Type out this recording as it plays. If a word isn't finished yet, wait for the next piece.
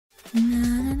What's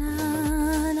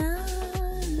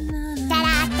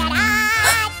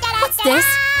this?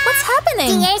 What's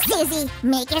happening? Dear Susie,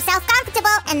 make yourself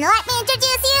comfortable and let me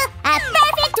introduce you a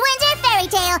perfect winter fairy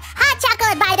tale. Hot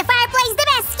chocolate by the fireplace, the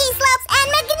best ski slopes,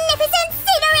 and magnificent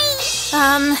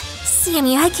scenery.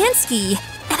 Sammy, I can't ski.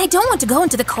 And I don't want to go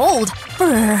into the cold. Brr.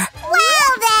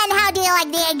 Well then, how do you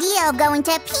like the idea of going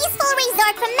to a peaceful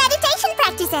resort for meditation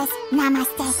practices?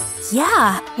 Namaste.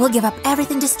 Yeah, we'll give up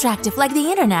everything distractive like the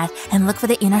internet and look for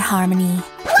the inner harmony.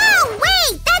 Whoa,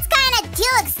 wait! That's kinda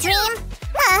too extreme.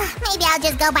 Maybe I'll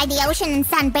just go by the ocean and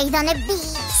sunbathe on the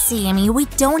beach. Sammy, we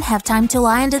don't have time to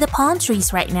lie under the palm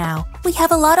trees right now. We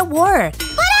have a lot of work. But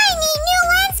I need new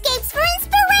landscapes for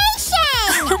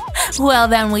inspiration! Well,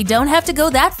 then we don't have to go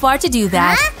that far to do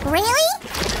that. Huh? Really?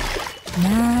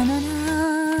 Na, na, na,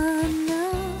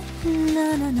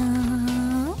 na, na, na,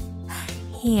 na.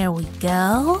 Here we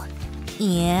go.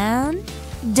 And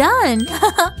done!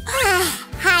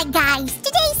 Hi guys,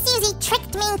 today Susie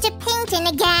tricked me into painting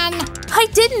again. I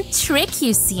didn't trick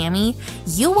you, Sammy.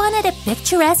 You wanted a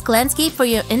picturesque landscape for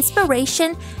your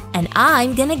inspiration, and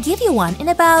I'm gonna give you one in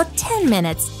about 10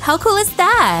 minutes. How cool is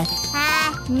that?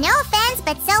 No offense,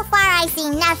 but so far I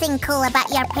see nothing cool about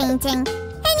your painting.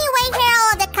 Anyway, here are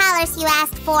all the colors you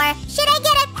asked for. Should I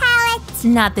get a palette?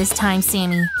 Not this time,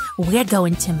 Sammy. We're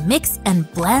going to mix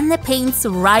and blend the paints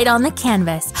right on the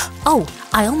canvas. Oh,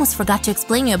 I almost forgot to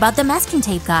explain you about the masking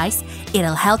tape, guys.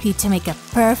 It'll help you to make a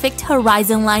perfect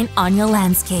horizon line on your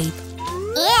landscape.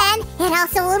 And it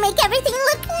also will make everything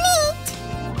look neat.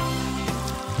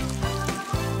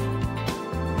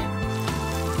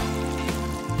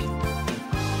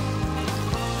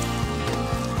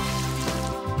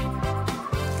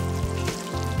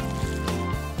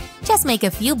 Just make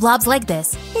a few blobs like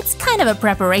this. It's kind of a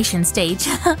preparation stage.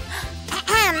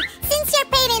 Since you're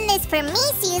painting this for me,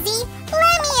 Susie,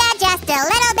 let me add just a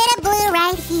little bit of blue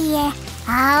right here.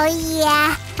 Oh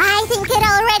yeah, I think it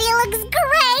already looks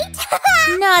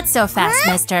great! Not so fast,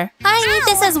 mister. I need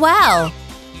this as well.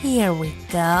 Here we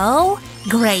go.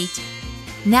 Great.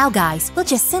 Now, guys, we'll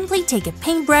just simply take a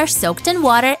paintbrush soaked in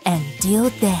water and do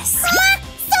this. So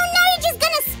now you're just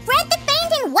gonna spread the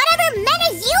paint in whatever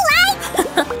manner you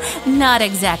like? Not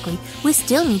exactly. We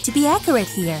still need to be accurate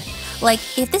here. Like,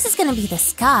 if this is gonna be the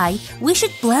sky, we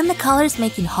should blend the colors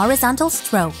making horizontal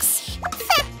strokes.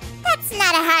 That's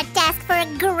not a hard task for a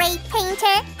great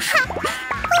painter.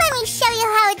 Let me show you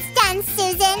how it's done,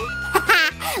 Susan.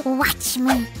 Watch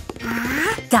me.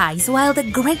 Guys, while the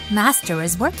great master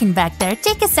is working back there,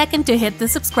 take a second to hit the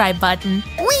subscribe button.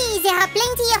 We have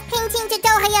plenty of painting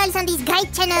tutorials on this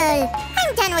great channel.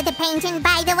 I'm done with the painting,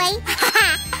 by the way.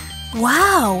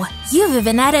 Wow! You've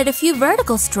even added a few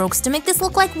vertical strokes to make this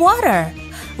look like water.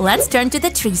 Let's turn to the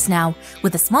trees now.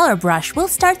 With a smaller brush, we'll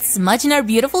start smudging our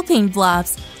beautiful paint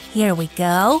blobs. Here we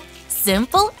go.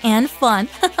 Simple and fun.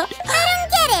 I don't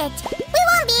get it. We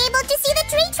won't be able to see the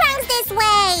tree trunks this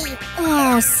way.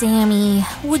 Oh, Sammy,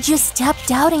 would you stop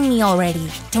doubting me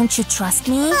already? Don't you trust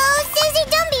me? Oh, Susie,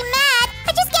 don't be mad.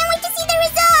 I just can't wait to see the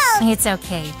result. It's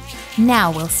okay.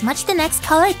 Now we'll smudge the next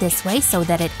color this way so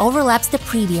that it overlaps the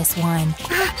previous one.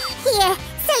 Here,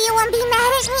 so you won't be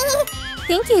mad at me.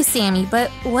 Thank you, Sammy,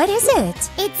 but what is it?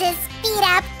 It's a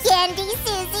speed-up candy,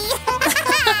 Susie.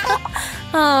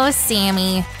 Oh,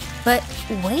 Sammy. But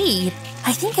wait,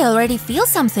 I think I already feel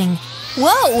something.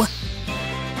 Whoa!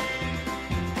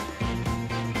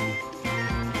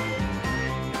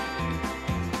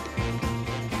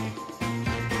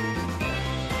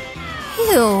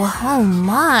 Ew, oh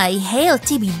my, hail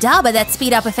tibby-dabba, that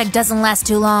speed-up effect doesn't last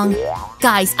too long.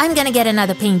 Guys, I'm gonna get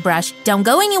another paintbrush. Don't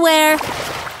go anywhere.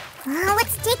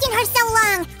 What's taking her so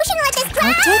long? We shouldn't let this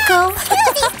Don't tickle.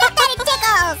 Susie, stop that, it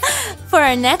tickles. For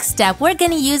our next step, we're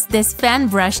gonna use this fan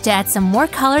brush to add some more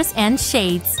colors and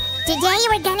shades. Today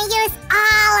we're gonna use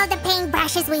all of the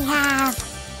paintbrushes we have.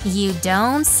 You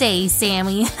don't say,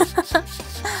 Sammy.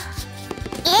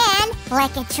 And,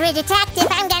 like a true detective,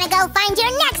 I'm gonna go find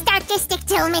your next artistic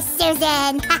tool, Miss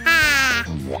Susan.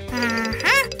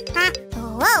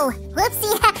 Whoa,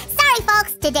 whoopsie. Sorry,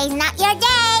 folks, today's not your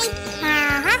day.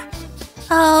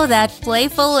 Oh, that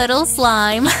playful little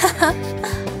slime.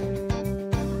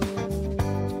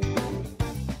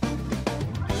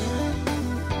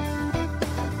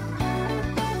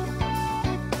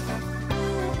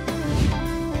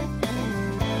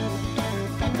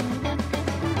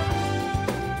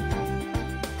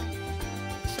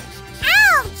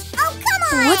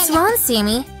 What's wrong,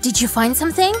 Sammy? Did you find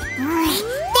something?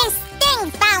 This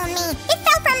thing found me. It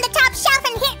fell from the top shelf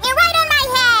and hit me right on my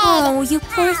head. Oh, you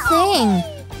poor thing.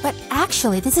 But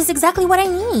actually, this is exactly what I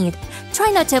need. Try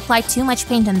not to apply too much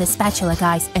paint on this spatula,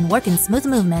 guys, and work in smooth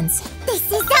movements.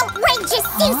 This is outrageous,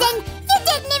 Susan! You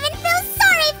didn't even feel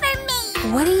sorry for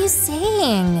me! What are you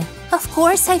saying? Of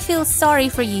course I feel sorry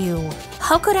for you.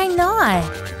 How could I not?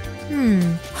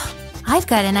 I've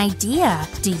got an idea.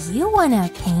 Do you want to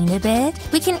paint a bit?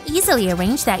 We can easily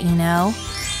arrange that, you know.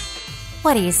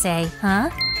 What do you say, huh?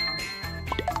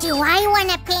 Do I want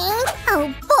to paint? Oh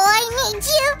boy, need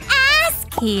you ask?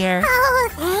 Here. Oh,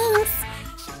 thanks.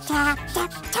 Tap,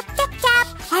 tap, tap, tap, tap.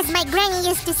 As my granny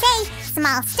used to say,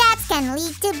 small steps can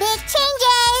lead to big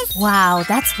changes. Wow,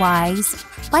 that's wise.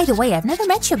 By the way, I've never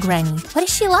met your granny. What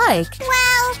is she like?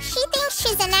 Well, she thinks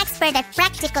she's an expert at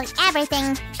practically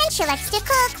everything, and she likes to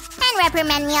cook and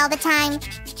reprimand me all the time.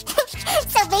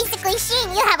 So basically, she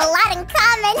and you have a lot in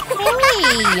common.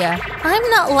 Hey, I'm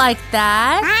not like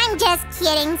that. I'm just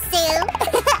kidding, Sue.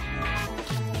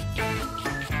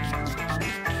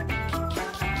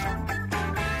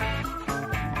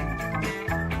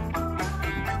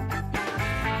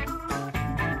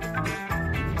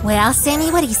 Well,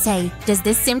 Sammy, what do you say? Does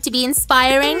this seem to be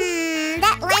inspiring?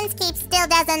 That landscape still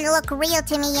doesn't look real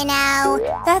to me, you know.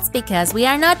 That's because we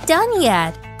are not done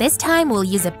yet. This time we'll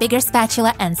use a bigger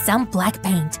spatula and some black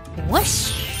paint.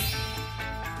 Whoosh!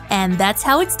 And that's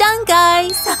how it's done,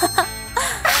 guys! Time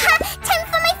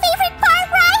for my favorite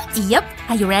part, right? Yep.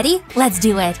 Are you ready? Let's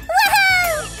do it.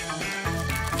 Woohoo!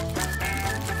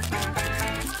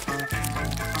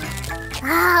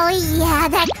 Oh yeah,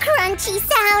 that crunchy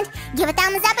sound. Give a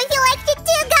thumbs up if you liked it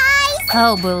too, guys.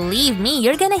 Oh, believe me,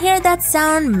 you're gonna hear that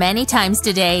sound many times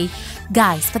today.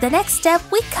 Guys, for the next step,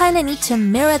 we kinda need to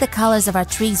mirror the colors of our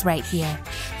trees right here.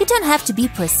 You don't have to be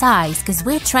precise, because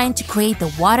we're trying to create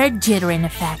the water jittering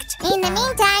effect. In the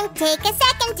meantime, take a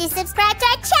second to subscribe to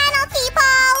our channel,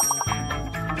 people!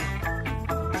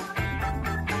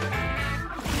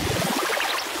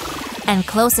 And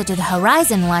closer to the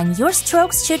horizon line, your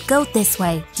strokes should go this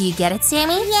way. Do you get it,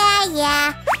 Sammy?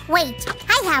 Yeah. Wait,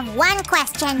 I have one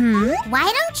question. Why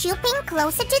don't you paint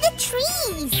closer to the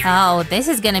trees? Oh, this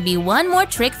is gonna be one more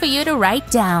trick for you to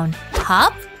write down.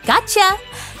 Hop, gotcha!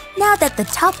 Now that the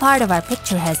top part of our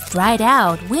picture has dried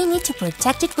out, we need to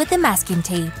protect it with the masking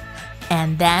tape.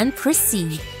 And then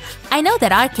proceed. I know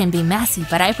that art can be messy,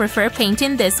 but I prefer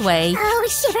painting this way. Oh,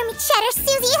 shiver me cheddar,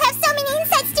 Susie, you have so many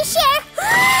insights to share!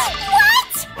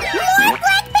 What? More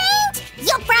black paint?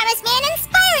 You promised me an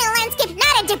inspiring landscape,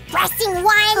 not a depressing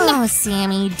one! Oh,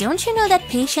 Sammy, don't you know that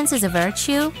patience is a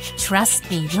virtue? Trust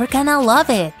me, you're gonna love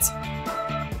it.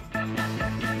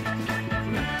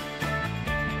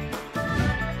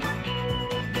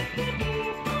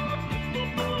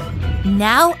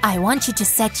 Now, I want you to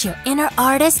set your inner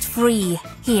artist free.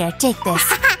 Here, take this.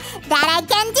 That I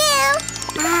can do!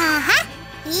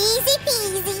 Easy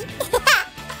peasy!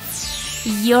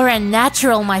 You're a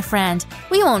natural, my friend.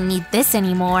 We won't need this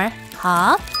anymore.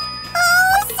 Huh?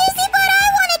 Oh, Susie, but I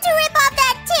wanted to rip off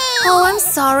that tape! Oh, I'm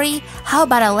sorry. How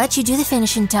about I'll let you do the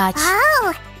finishing touch?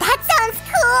 Oh, that sounds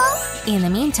cool! In the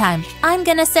meantime, I'm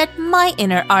gonna set my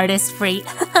inner artist free.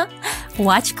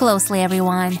 Watch closely,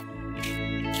 everyone.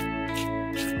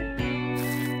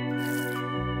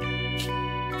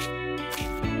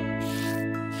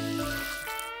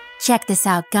 Check this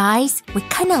out, guys. We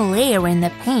kinda layer in the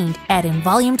paint, adding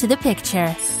volume to the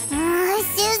picture.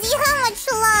 Susie, how much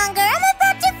longer? I'm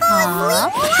about to fall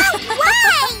asleep! No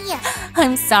way!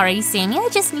 I'm sorry, Sammy. I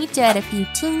just need to add a few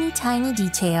teeny tiny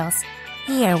details.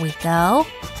 Here we go.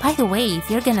 By the way, if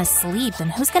you're gonna sleep, then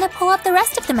who's gonna pull up the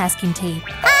rest of the masking tape?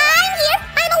 I'm here!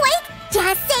 I'm awake!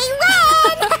 Just say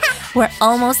when! We're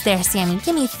almost there, Sammy.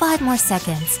 Give me 5 more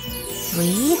seconds.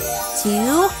 3,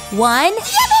 2, 1.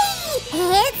 Yippee!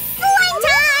 It's slime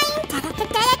time!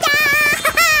 Da-da-da-da-da-da!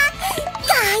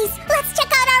 Guys, let's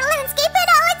check out our landscape in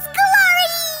all its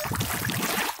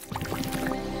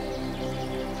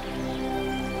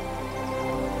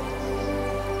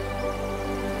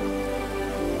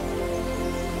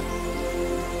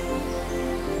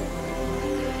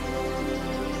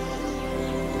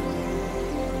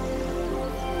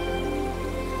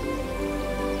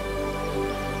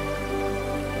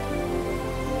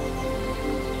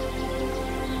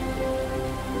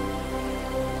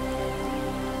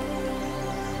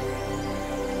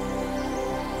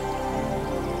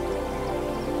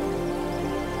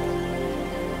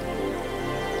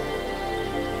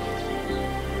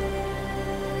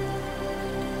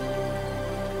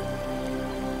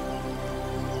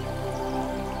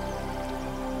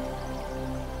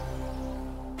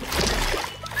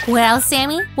Well,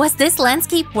 Sammy, was this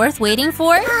landscape worth waiting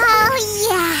for? Oh,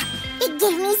 yeah! It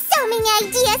gave me so many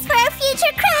ideas for our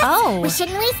future crafts! Oh. We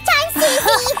shouldn't waste time,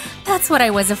 Susie! That's what I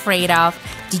was afraid of.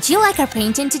 Did you like our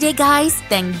painting today, guys?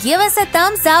 Then give us a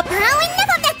thumbs up. Oh,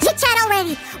 enough of that chit-chat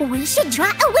already. We should draw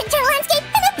a winter landscape.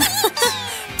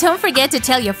 Don't forget to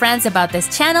tell your friends about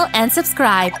this channel and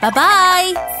subscribe.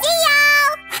 Bye-bye! See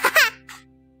y'all!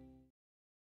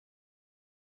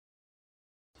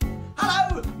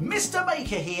 Hello, Mr.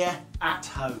 Maker here at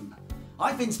home.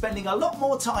 I've been spending a lot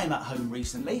more time at home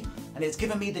recently, and it's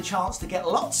given me the chance to get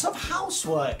lots of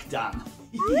housework done.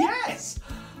 Yes!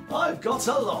 I've got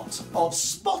a lot of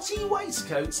spotty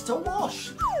waistcoats to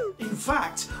wash. In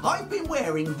fact, I've been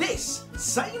wearing this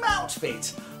same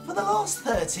outfit for the last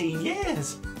 13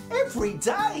 years, every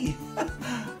day.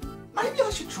 Maybe I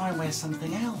should try and wear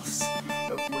something else.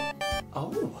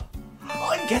 Oh,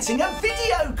 I'm getting a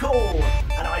video call,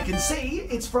 and I can see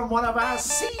it's from one of our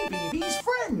CBeebies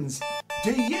friends.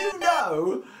 Do you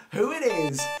know who it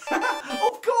is?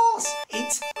 Of course,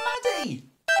 it's Maddie.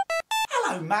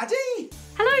 Hello, Maddie.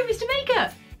 Hello, Mr.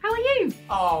 Maker. How are you?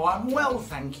 Oh, I'm well,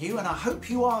 thank you, and I hope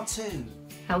you are too.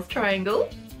 How's triangle?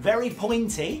 Very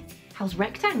pointy. How's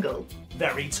rectangle?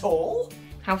 Very tall.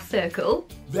 How's circle?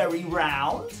 Very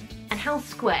round. And how's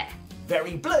square?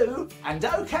 Very blue and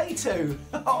okay too.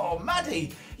 Oh,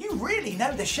 Maddie, you really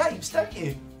know the shapes, don't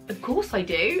you? Of course I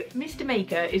do. Mr.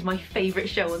 Maker is my favourite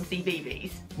show on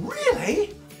CBeebies.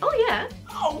 Really? Oh yeah.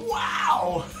 Oh,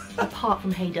 wow. Apart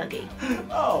from Hey Dougie.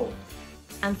 Oh,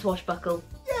 And Swashbuckle.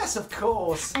 yes, of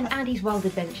course. And Andy's Wild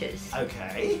Adventures.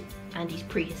 Okay, Andy's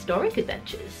Prehistoric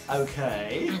Adventures.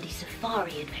 okay. Andy's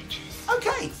Safari Adventures.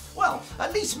 Okay, well,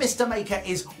 at least Mr. Maker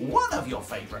is one of your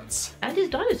favourites. And his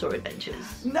Dinosaur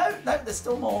Adventures. No, there's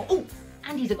still more. Oh,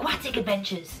 Andy's Aquatic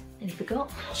Adventures. Nearly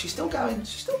forgot. she's still going,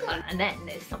 she's still going. And then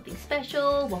there's Something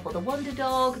Special, Waffle the Wonder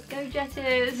Dog, Go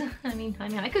Jetters. I mean,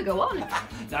 I could go on.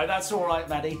 No, that's all right,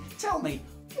 Maddie. Tell me,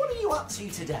 what are you up to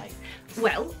today?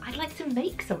 Well, I'd like to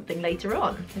make something later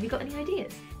on. Have you got any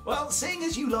ideas? Well, seeing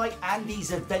as you like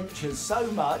Andy's adventures so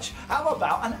much, how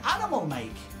about an animal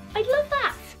make? I'd love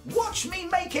that. Watch me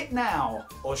make it now.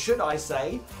 Or should I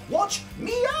say, watch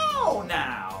meow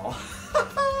now.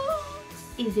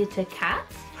 Is it a cat?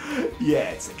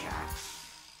 Yeah, it's a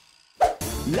cat.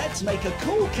 Let's make a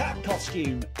cool cat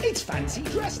costume. It's fancy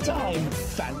dress time.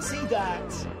 Fancy that.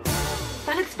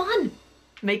 That looks fun.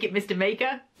 Make it, Mr.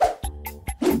 Maker.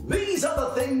 These are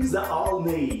the things that I'll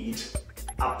need.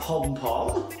 A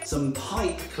pom-pom, some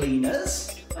pipe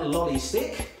cleaners, a lolly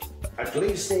stick, a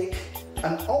glue stick,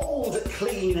 an old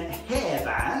clean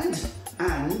hairband,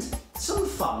 and some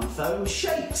fun foam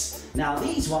shapes. Now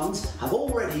these ones have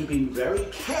already been very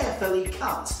carefully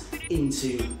cut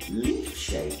into leaf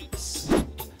shapes.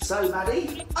 So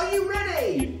Maddie, are you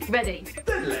ready? Ready.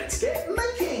 Then let's get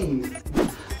making.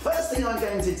 First thing I'm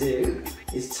going to do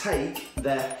is take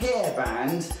the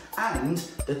hairband and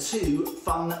the two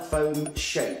fun foam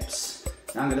shapes.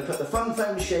 Now I'm going to put the fun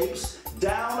foam shapes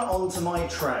down onto my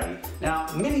tray.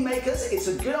 Now, mini makers, it's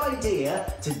a good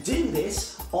idea to do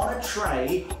this on a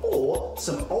tray or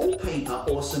some old paper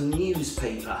or some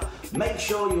newspaper. Make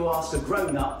sure you ask a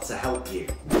grown-up to help you.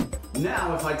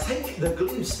 Now, if I take the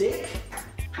glue stick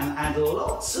and add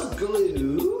lots of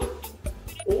glue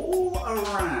all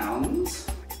around,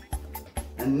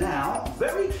 and now,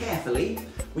 very carefully,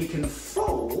 we can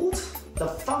fold the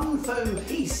fun foam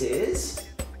pieces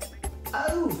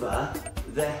over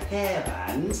the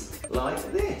hairband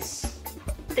like this.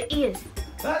 The ears.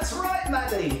 That's right,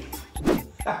 Maddie.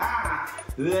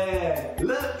 There,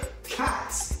 look,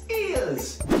 cat's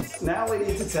ears. Now we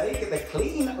need to take the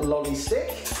clean lolly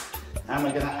stick and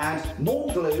we're going to add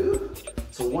more glue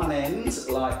to one end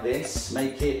like this,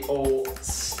 make it all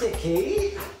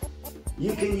sticky.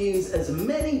 You can use as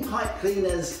many pipe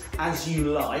cleaners as you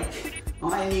like.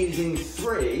 I'm using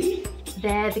 3.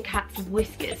 They're the cat's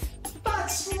whiskers.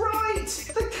 That's right,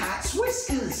 the cat's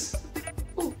whiskers.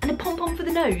 Oh, and a pom-pom for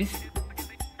the nose.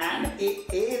 And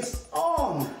it is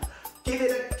on. Give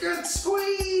it a good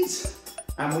squeeze.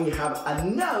 And we have a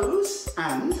nose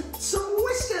and some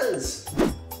whiskers.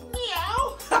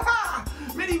 Meow.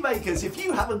 Mini makers, if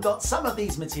you haven't got some of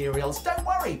these materials, don't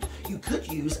worry. You could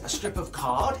use a strip of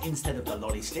card instead of the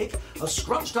lolly stick, a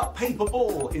scrunched up paper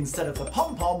ball instead of the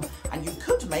pom-pom, and you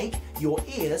could make your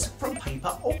ears from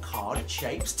paper or card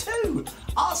shapes too.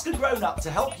 Ask a grown-up to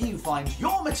help you find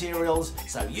your materials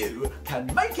so you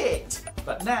can make it.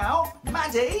 But now,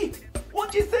 Maddie,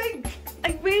 what do you think?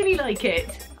 I really like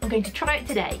it. I'm going to try it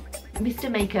today. Mr.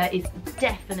 Maker is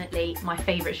definitely my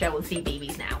favourite show on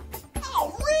CBeebies now.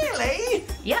 Oh, really?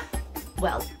 Yeah.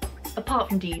 Well, apart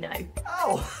from Do You Know?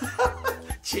 Oh,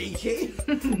 cheeky.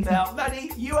 Now,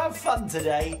 Maddie, you have fun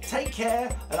today. Take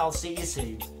care, and I'll see you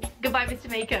soon. Goodbye, Mr.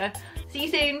 Maker. See you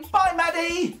soon. Bye,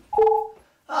 Maddie.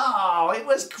 Oh, it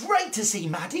was great to see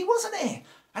Maddie, wasn't it?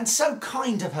 And so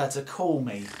kind of her to call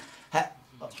me.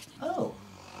 Oh,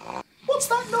 what's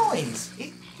that noise?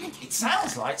 It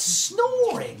sounds like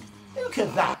snoring. Who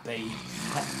could that be?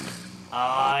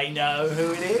 I know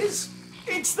who it is.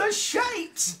 It's the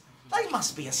shapes. They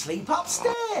must be asleep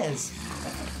upstairs.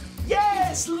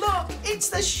 Yes, look, it's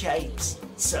the shapes.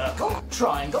 Circle,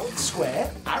 triangle,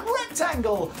 square and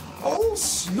rectangle, all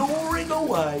snoring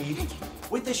away.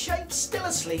 With the shapes still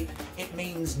asleep, it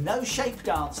means no shape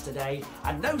dance today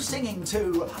and no singing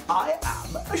to I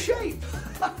Am a Shape.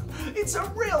 It's a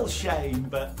real shame,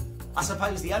 but I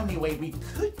suppose the only way we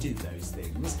could do those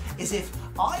things is if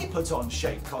I put on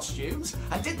shape costumes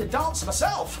and did the dance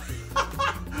myself.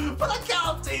 But I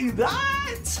can't do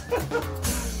that.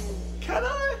 Can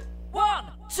I?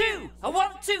 1, 2,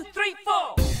 1, 2, 3,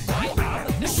 4. I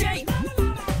am a shape.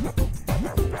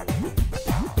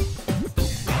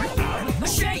 I am a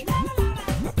shape.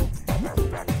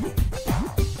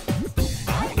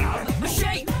 I am a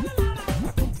shape.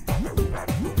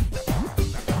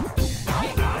 I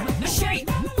am a shape.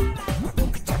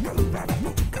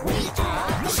 We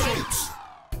are the shapes.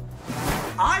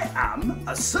 I am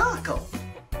a circle.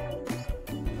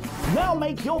 Now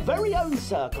make your very own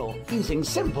circle using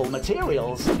simple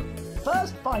materials.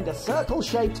 First, find a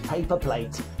circle-shaped paper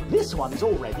plate. This one's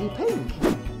already pink.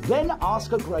 Then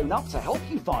ask a grown-up to help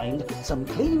you find some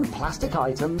clean plastic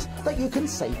items that you can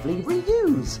safely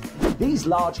reuse. These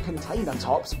large container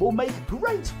tops will make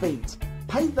great feet.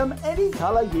 Paint them any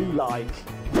colour you like.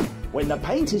 When the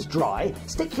paint is dry,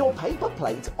 stick your paper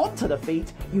plate onto the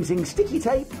feet using sticky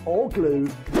tape or glue.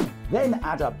 Then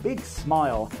add a big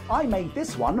smile. I made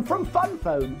this one from Fun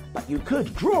Foam, but you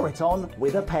could draw it on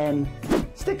with a pen.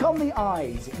 Stick on the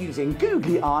eyes using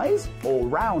googly eyes or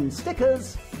round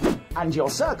stickers. And your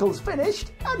circle's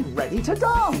finished and ready to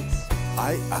dance.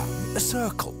 I am a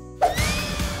circle.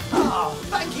 Oh,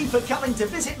 thank you for coming to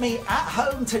visit me at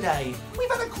home today.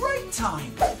 We've had a great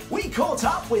time. We caught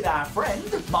up with our friend,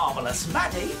 Marvellous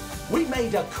Maddie. We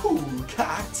made a cool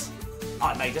cat.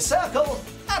 I made a circle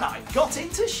and I got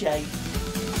into shape.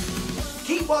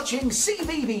 Keep watching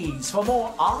CBeebies for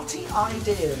more arty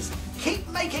ideas. Keep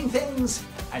making things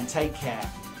and take care.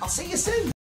 I'll see you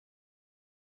soon.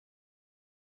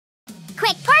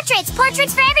 Quick, portraits!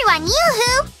 Portraits for everyone!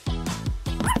 Yoo-hoo!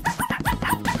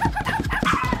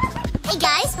 Hey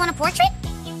guys, want a portrait?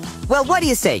 Well, what do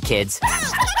you say, kids?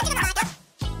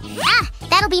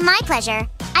 That'll be my pleasure.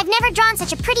 I've never drawn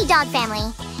such a pretty dog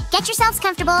family. Get yourselves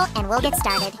comfortable and we'll get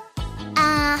started.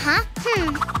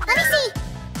 Let me see.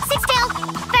 Sit still.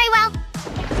 Very well.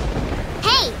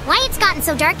 Hey, why it's gotten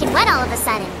so dark and wet all of a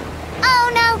sudden? Oh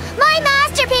no, my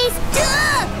masterpiece!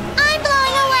 Ugh! I'm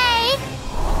blowing away!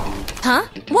 Huh?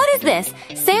 What is this?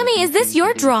 Sammy, is this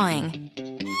your drawing?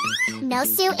 No,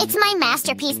 Sue, it's my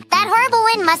masterpiece. That horrible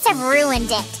wind must have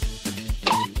ruined it.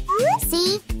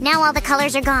 See? Now all the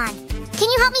colors are gone. Can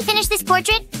you help me finish this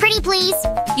portrait? Pretty please?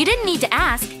 You didn't need to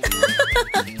ask.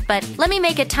 But let me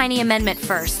make a tiny amendment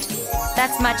first.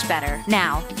 That's much better.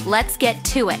 Now, let's get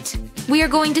to it. We are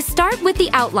going to start with the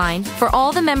outline for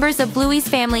all the members of Bluey's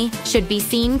family should be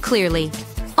seen clearly.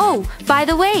 Oh, by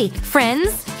the way,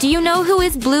 friends, do you know who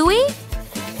is Bluey?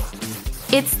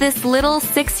 It's this little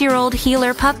 6-year-old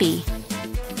healer puppy.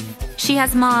 She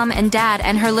has mom and dad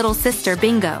and her little sister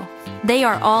Bingo. They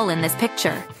are all in this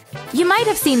picture. You might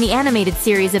have seen the animated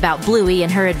series about Bluey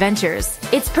and her adventures.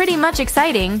 It's pretty much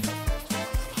exciting.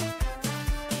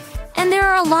 And there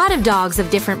are a lot of dogs of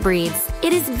different breeds.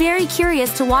 It is very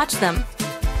curious to watch them.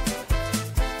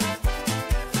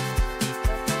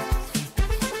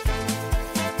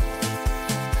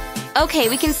 Okay,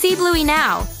 we can see Bluey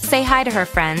now. Say hi to her,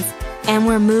 friends. And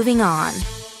we're moving on.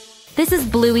 This is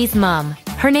Bluey's mom.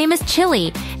 Her name is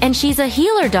Chili, and she's a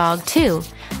healer dog, too.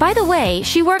 By the way,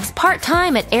 she works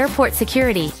part-time at airport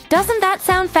security. Doesn't that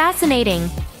sound fascinating?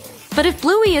 But if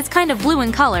Bluey is kind of blue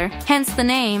in color, hence the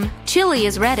name, Chili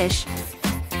is reddish.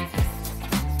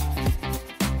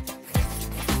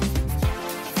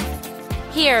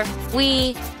 Here,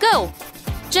 we go.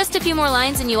 Just a few more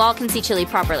lines and you all can see Chili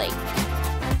properly.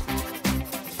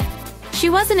 She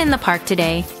wasn't in the park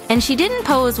today, and she didn't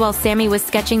pose while Sammy was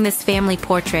sketching this family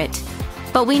portrait.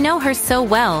 But we know her so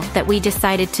well that we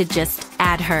decided to just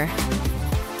add her.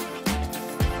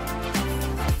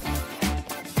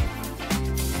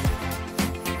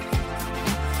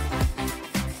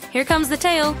 Here comes the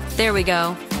tail. There we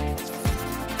go.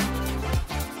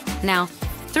 Now,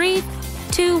 3,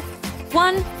 2,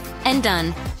 1, and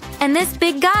done. And this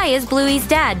big guy is Bluey's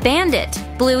dad, Bandit.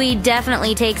 Bluey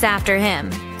definitely takes after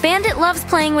him. Bandit loves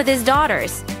playing with his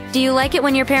daughters. Do you like it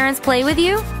when your parents play with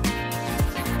you?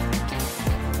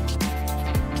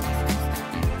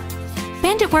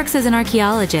 Bandit works as an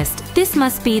archaeologist. This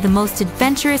must be the most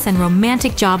adventurous and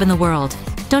romantic job in the world.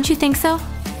 Don't you think so?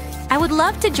 I would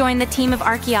love to join the team of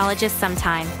archaeologists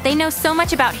sometime. They know so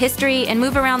much about history and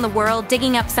move around the world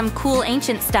digging up some cool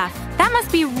ancient stuff. That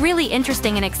must be really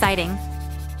interesting and exciting.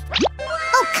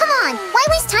 Oh, come on! Why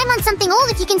waste time on something old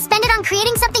if you can spend it on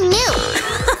creating something new?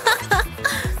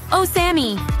 Oh,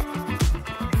 Sammy.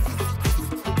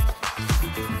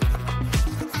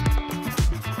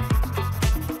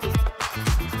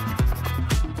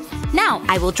 Now,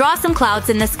 I will draw some clouds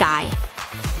in the sky.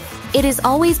 It is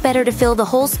always better to fill the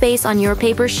whole space on your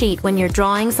paper sheet when you're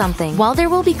drawing something. While there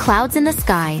will be clouds in the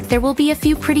sky, there will be a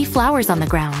few pretty flowers on the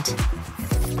ground.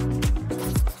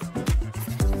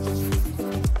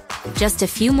 Just a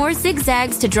few more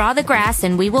zigzags to draw the grass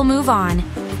and we will move on.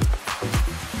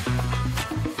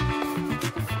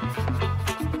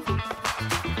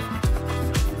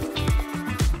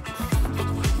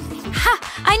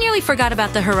 Ha! I nearly forgot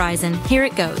about the horizon. Here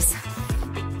it goes.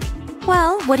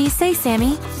 Well, what do you say,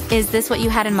 Sammy? Is this what you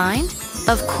had in mind?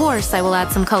 Of course, I will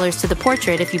add some colors to the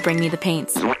portrait if you bring me the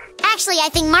paints. Actually, I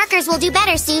think markers will do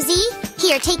better, Susie.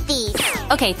 Here, take these.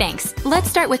 Okay, thanks. Let's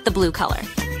start with the blue color.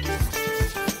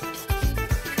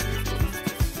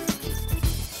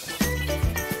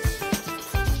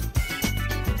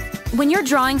 When you're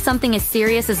drawing something as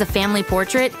serious as a family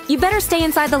portrait, you better stay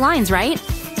inside the lines, right?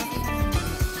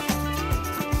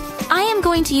 I am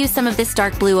going to use some of this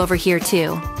dark blue over here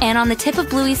too, and on the tip of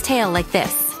Bluey's tail like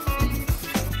this.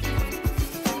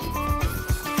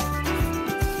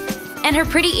 And her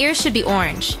pretty ears should be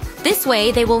orange. This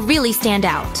way, they will really stand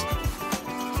out.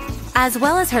 As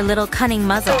well as her little cunning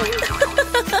muzzle.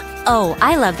 Oh,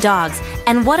 I love dogs.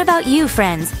 And what about you,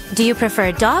 friends? Do you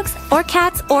prefer dogs or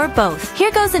cats or both?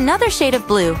 Here goes another shade of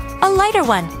blue, a lighter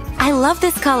one. I love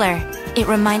this color. It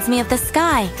reminds me of the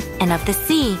sky and of the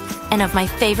sea and of my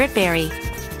favorite berry,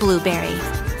 blueberry.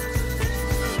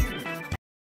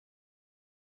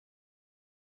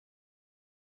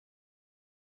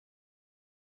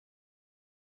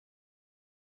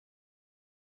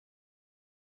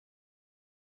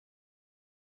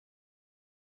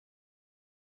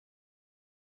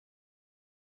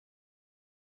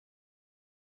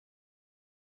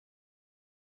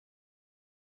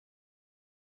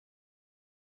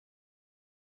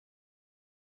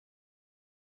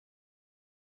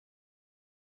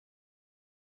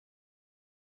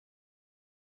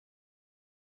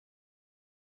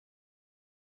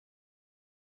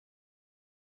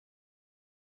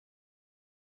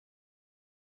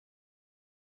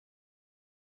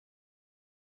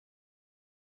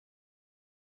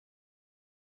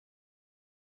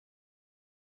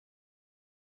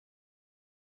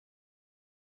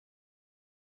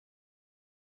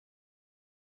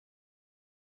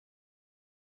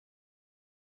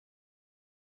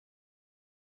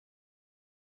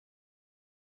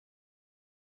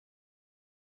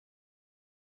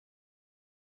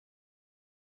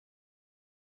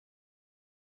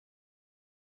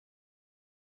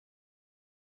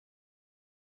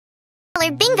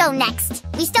 Bingo next.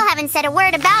 We still haven't said a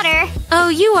word about her. Oh,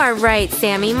 you are right,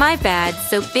 Sammy. My bad.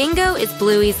 So Bingo is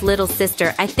Bluey's little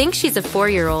sister. I think she's a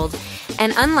 4-year-old.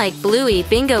 And unlike Bluey,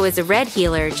 Bingo is a red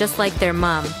healer, just like their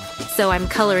mom. So I'm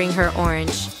coloring her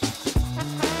orange.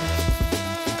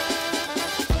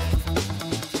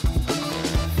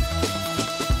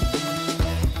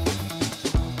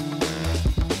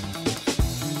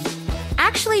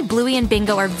 Actually, Bluey and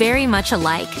Bingo are very much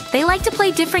alike. They like to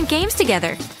play different games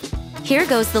together. Here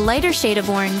goes the lighter shade of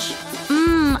orange.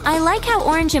 I like how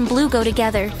orange and blue go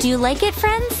together. Do you like it,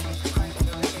 friends?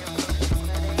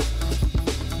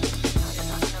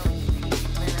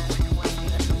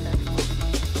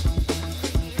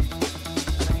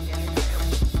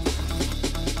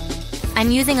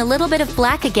 I'm using a little bit of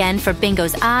black again for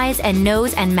Bingo's eyes and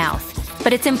nose and mouth,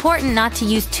 but it's important not to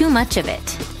use too much of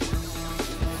it.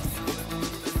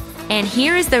 And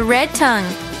here is the red tongue.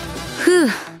 Whew.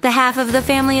 The half of the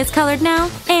family is colored now,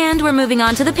 and we're moving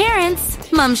on to the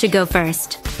parents. Mom should go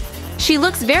first. She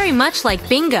looks very much like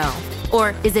Bingo.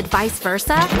 Or is it vice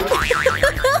versa?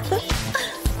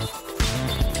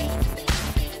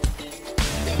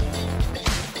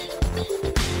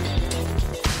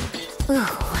 Ooh.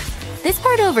 This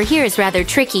part over here is rather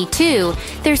tricky too.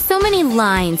 There's so many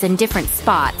lines and different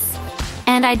spots.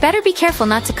 And I'd better be careful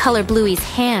not to color Bluey's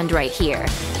hand right here.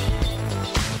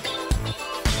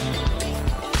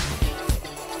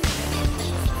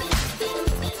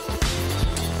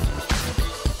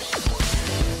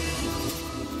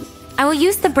 I will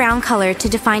use the brown color to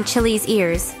define Chili's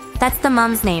ears. That's the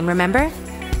mom's name, remember?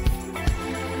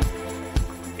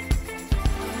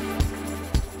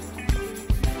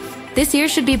 This ear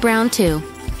should be brown too.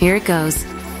 Here it goes.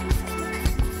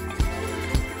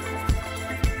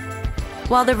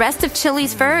 While the rest of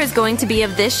Chili's fur is going to be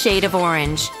of this shade of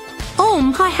orange. Oh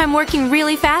my, I'm working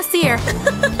really fast here.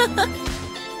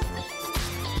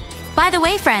 By the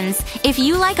way, friends, if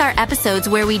you like our episodes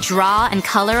where we draw and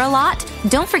color a lot,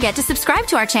 don't forget to subscribe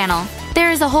to our channel.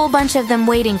 There is a whole bunch of them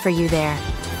waiting for you there.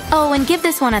 Oh, and give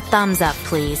this one a thumbs up,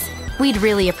 please. We'd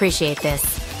really appreciate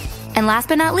this. And last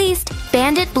but not least,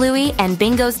 Bandit, Bluey, and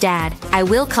Bingo's dad. I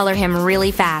will color him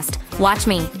really fast. Watch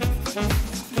me.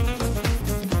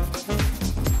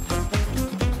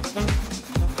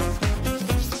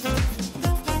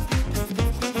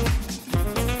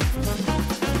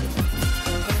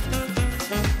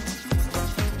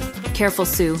 Careful,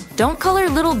 Sue. Don't color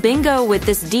little Bingo with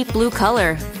this deep blue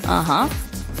color.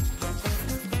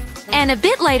 And a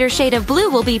bit lighter shade of blue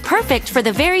will be perfect for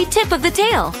the very tip of the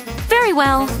tail. Very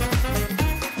well.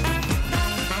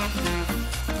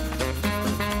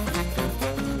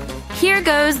 Here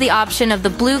goes the option of the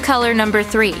blue color number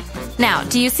 3. Now,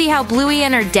 do you see how Bluey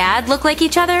and her dad look like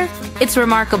each other? It's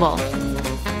remarkable.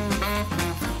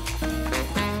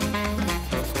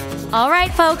 All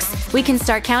right, folks, we can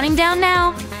start counting down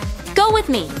now. Go with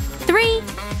me. 3,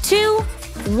 2,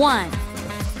 1.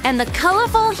 And the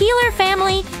colorful healer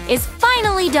family is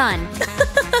finally done.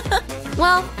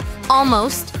 Well,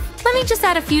 almost. Let me just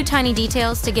add a few tiny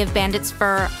details to give Bandit's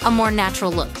fur a more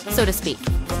natural look, so to speak.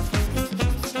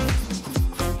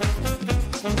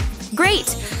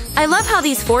 Great! I love how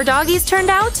these 4 doggies turned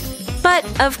out. But,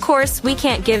 of course, we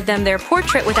can't give them their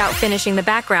portrait without finishing the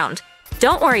background.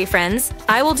 Don't worry, friends.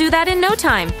 I will do that in no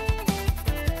time.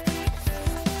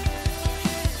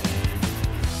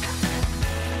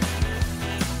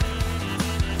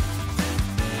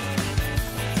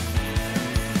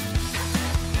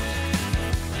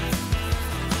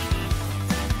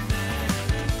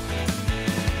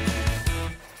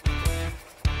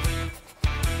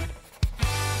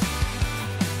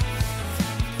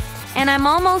 And I'm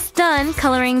almost done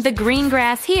coloring the green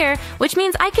grass here, which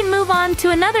means I can move on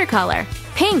to another color.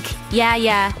 Pink!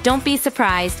 Yeah, don't be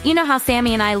surprised. You know how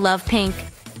Sammy and I love pink.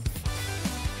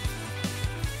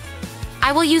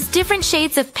 I will use different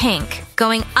shades of pink,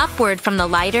 going upward from the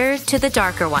lighter to the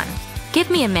darker one. Give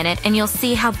me a minute and you'll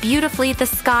see how beautifully the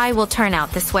sky will turn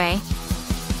out this way.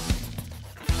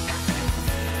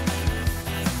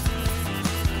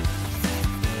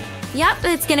 Yep,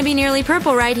 it's gonna be nearly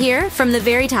purple right here from the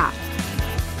very top.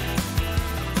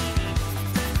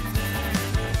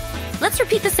 Let's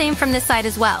repeat the same from this side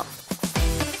as well.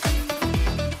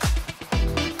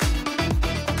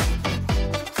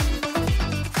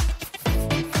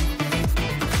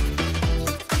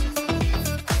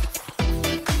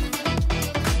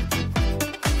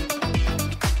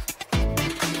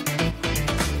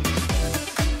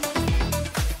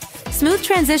 Smooth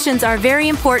transitions are very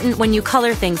important when you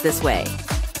color things this way.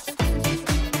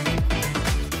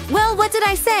 Well, what did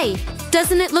I say?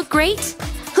 Doesn't it look great?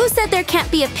 Who said there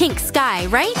can't be a pink sky,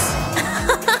 right?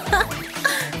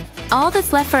 All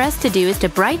that's left for us to do is to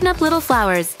brighten up little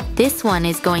flowers. This one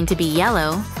is going to be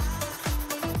yellow.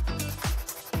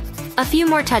 A few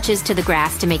more touches to the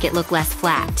grass to make it look less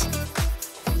flat.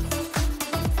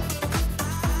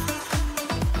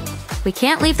 We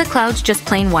can't leave the clouds just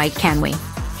plain white, can we?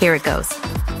 Here it goes.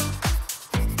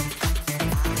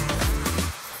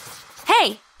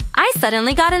 Hey, I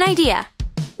suddenly got an idea.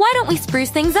 Why don't we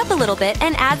spruce things up a little bit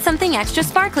and add something extra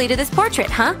sparkly to this portrait,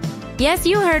 huh? Yes,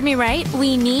 you heard me right.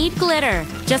 We need glitter,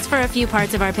 just for a few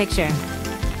parts of our picture.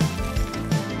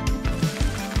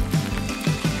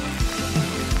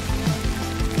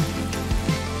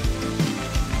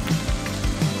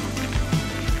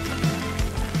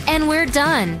 And we're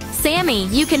done. Sammy,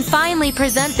 you can finally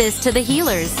present this to the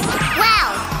healers.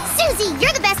 Wow! Susie,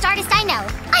 you're the best artist I know.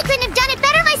 I couldn't have done it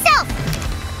better myself.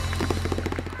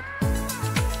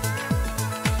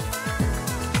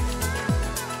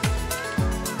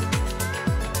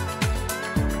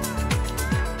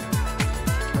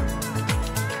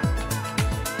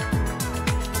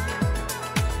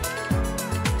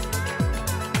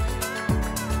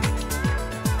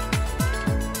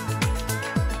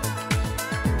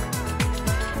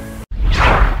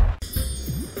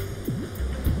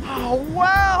 Oh,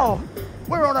 wow!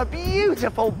 We're on a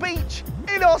beautiful beach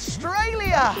in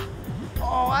Australia!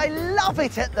 Oh, I love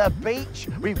it at the beach.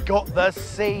 We've got the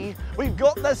sea, we've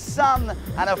got the sun,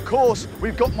 and of course,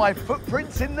 we've got my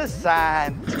footprints in the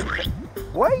sand.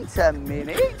 Wait a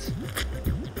minute.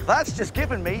 That's just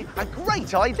given me a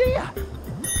great idea.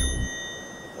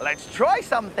 Let's try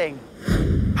something.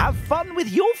 Have fun with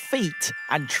your feet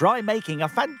and try making a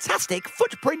fantastic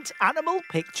footprint animal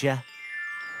picture.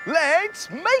 Let's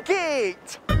make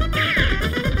it!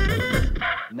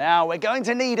 Now we're going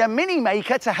to need a mini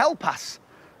maker to help us.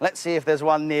 Let's see if there's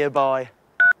one nearby.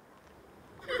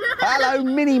 Hello,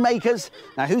 mini makers.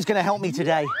 Now, who's going to help me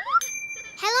today?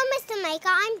 Hello, Mr. Maker.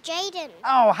 I'm Jaden.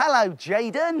 Oh, hello,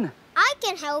 Jaden. I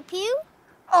can help you.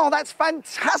 Oh, that's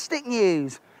fantastic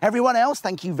news. Everyone else,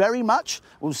 thank you very much.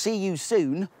 We'll see you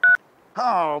soon.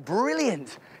 Oh,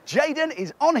 brilliant. Jaden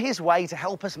is on his way to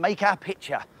help us make our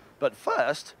picture. But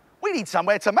first, we need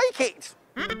somewhere to make it.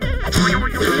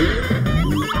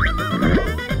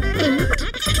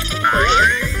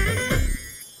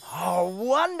 Oh,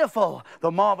 wonderful!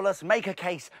 The marvellous maker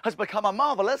case has become a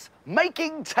marvellous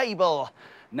making table.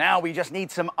 Now we just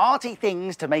need some arty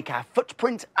things to make our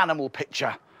footprint animal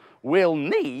picture. We'll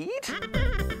need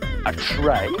a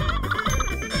tray,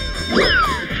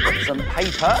 some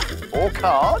paper or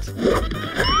card,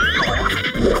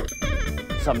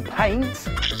 some paint,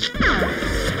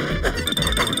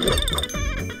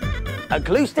 a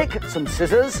glue stick, some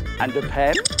scissors and a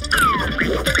pen,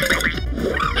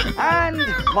 and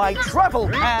my travel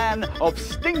can of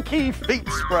stinky feet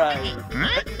spray.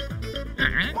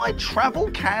 My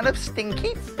travel can of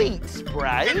stinky feet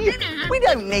spray? We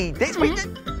don't need this.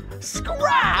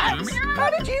 Scraps!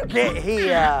 How did you get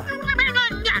here?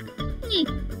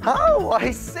 Oh,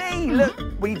 I see. Look,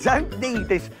 we don't need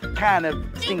this can of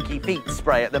stinky feet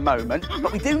spray at the moment,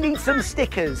 but we do need some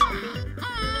stickers.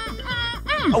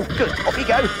 Oh, good. Off you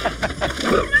go.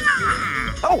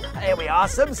 Oh, here we are,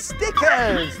 some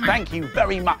stickers. Thank you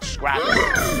very much, Scraps.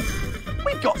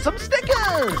 We've got some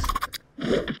stickers.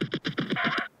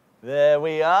 There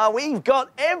we are. We've got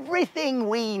everything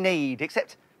we need,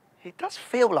 except it does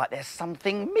feel like there's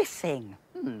something missing.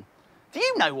 Do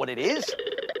you know what it is?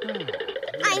 I'm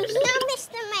here,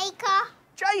 Mr. Maker.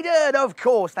 Jaden, of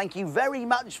course. Thank you very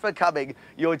much for coming.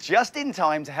 You're just in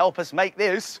time to help us make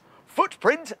this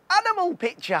footprint animal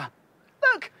picture.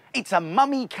 Look, it's a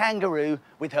mummy kangaroo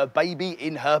with her baby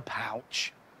in her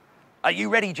pouch. Are you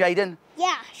ready, Jaden?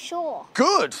 Yeah, sure.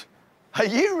 Good. Are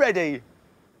you ready?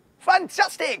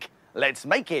 Fantastic. Let's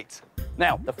make it.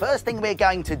 Now, the first thing we're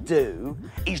going to do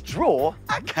is draw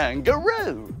a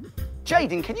kangaroo.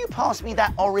 Jaden, can you pass me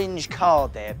that orange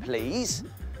card there, please?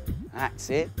 That's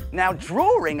it. Now,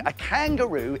 drawing a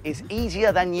kangaroo is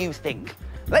easier than you think.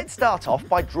 Let's start off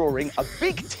by drawing a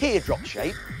big teardrop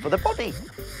shape for the body.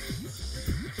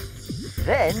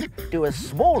 Then do a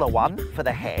smaller one for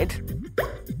the head,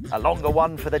 a longer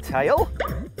one for the tail,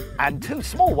 and 2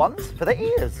 small ones for the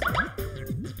ears.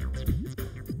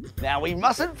 Now, we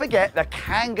mustn't forget the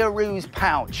kangaroo's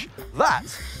pouch. That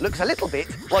looks a little bit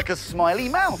like a smiley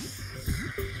mouth.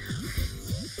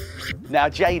 Now,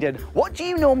 Jaden, what do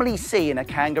you normally see in a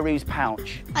kangaroo's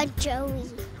pouch? A joey.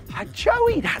 A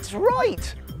joey, that's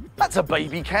right. That's a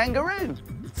baby kangaroo.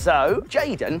 So,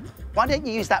 Jaden, why don't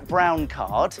you use that brown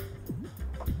card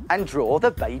and draw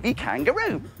the baby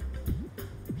kangaroo?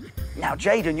 Now,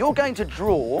 Jaden, you're going to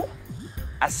draw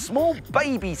a small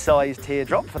baby-sized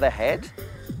teardrop for the head,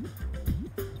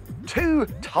 2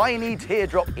 tiny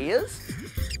teardrop ears,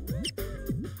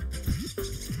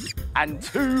 and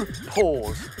 2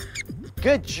 paws.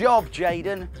 Good job,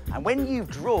 Jaden. And when you've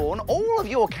drawn all of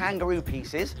your kangaroo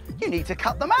pieces, you need to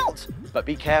cut them out. But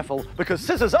be careful, because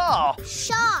scissors are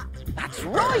sharp. That's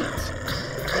right.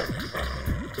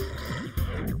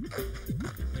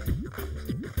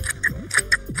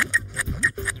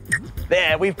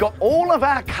 There, we've got all of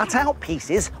our cut-out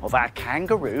pieces of our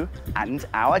kangaroo and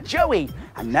our joey.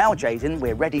 And now, Jaden,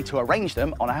 we're ready to arrange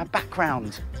them on our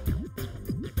background.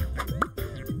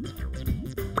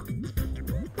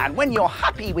 And when you're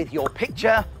happy with your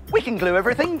picture, we can glue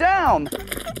everything down.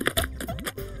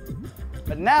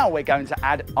 But now we're going to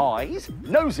add eyes,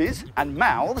 noses and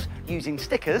mouths using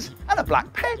stickers and a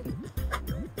black pen.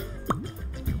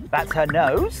 That's her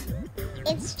nose.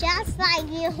 It's just like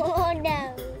your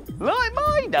nose. Like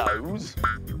my nose.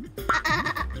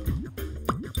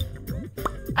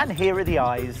 And here are the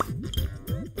eyes.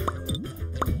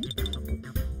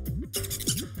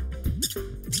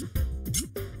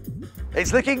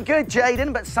 It's looking good,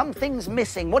 Jaden, but something's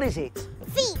missing. What is it?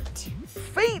 Feet.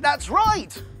 Feet, that's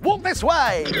right. Walk this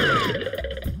way.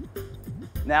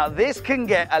 Now, this can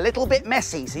get a little bit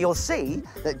messy, so you'll see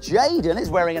that Jaden is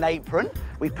wearing an apron.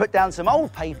 We've put down some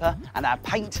old paper, and our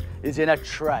paint is in a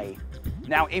tray.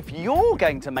 Now, if you're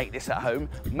going to make this at home,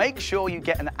 make sure you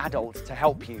get an adult to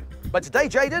help you. But today,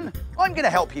 Jaden, I'm going to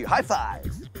help you. High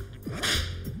fives.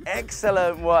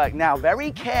 Excellent work. Now,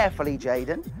 very carefully,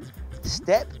 Jaden,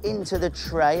 step into the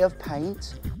tray of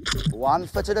paint. 1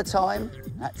 foot at a time.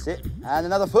 That's it. And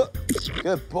another foot.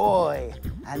 Good boy.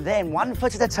 And then 1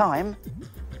 foot at a time,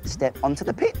 step onto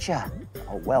the picture.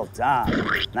 Oh, well done.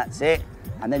 That's it.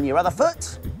 And then your other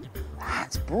foot.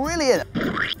 That's brilliant.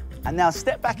 And now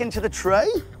step back into the tray.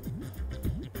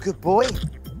 Good boy.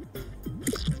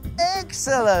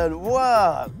 Excellent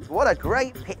work. What a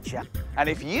great picture. And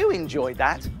if you enjoyed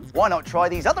that, why not try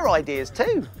these other ideas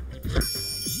too?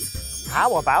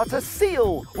 How about a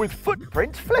seal with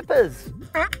footprint flippers?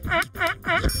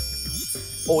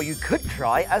 Or you could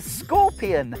try a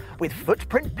scorpion with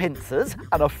footprint pincers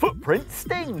and a footprint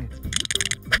sting.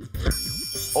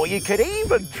 Or you could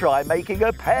even try making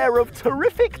a pair of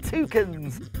terrific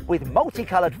toucans with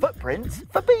multicoloured footprints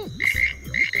for beaks.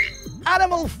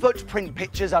 Animal footprint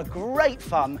pictures are great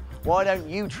fun. Why don't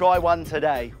you try one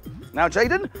today? Now,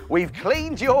 Jaden, we've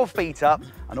cleaned your feet up,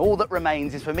 and all that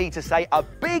remains is for me to say a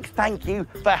big thank you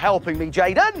for helping me,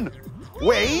 Jaden.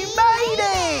 We made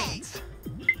it!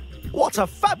 What a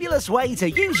fabulous way to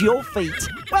use your feet.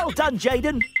 Well done,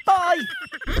 Jaden. Bye.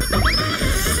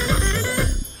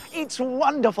 It's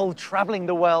wonderful travelling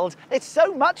the world. There's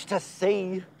so much to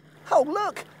see. Oh,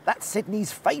 look, that's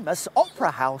Sydney's famous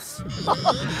opera house.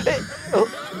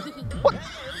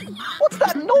 What's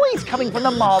that noise coming from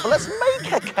the marvellous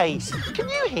maker case? Can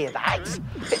you hear that?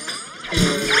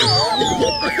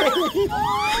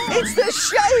 It's the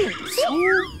shapes!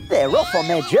 They're off on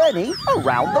their journey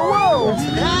around the world.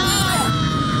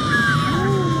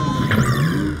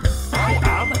 I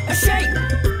am a shape.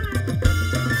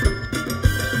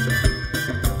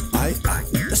 I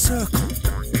am a circle.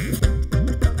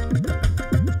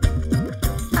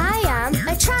 I am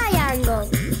a triangle.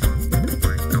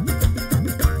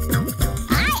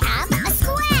 I am a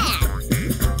square.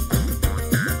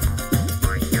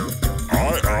 I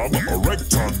am a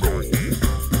rectangle.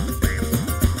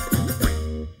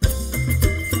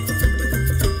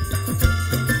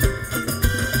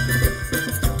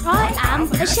 I am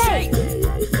a shape.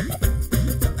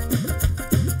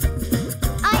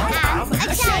 I am a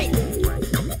shape.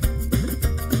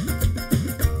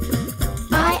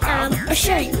 I am a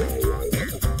shape.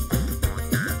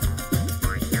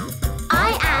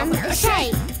 I am a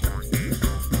shape.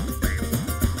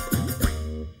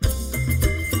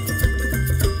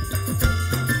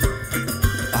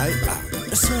 I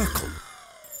am a circle.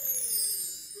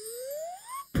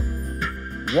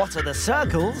 What are the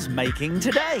circles making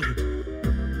today?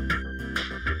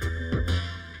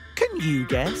 Can you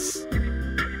guess?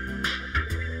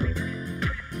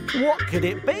 What could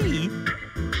it be?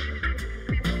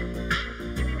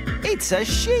 It's a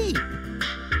sheep.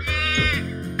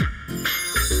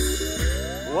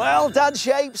 Well done,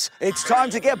 Shapes. It's time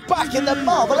to get back in the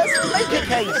marvellous maker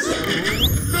case.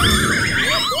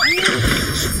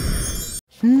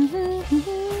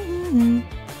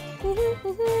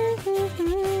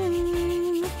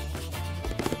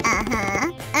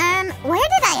 Where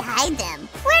did I hide them?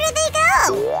 Where did they go?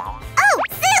 Oh,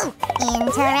 Sue!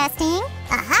 Interesting.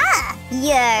 Aha!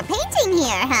 You're painting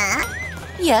here, huh?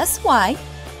 Yes, why?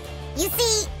 You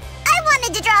see, I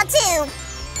wanted to draw too.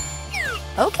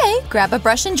 Okay, grab a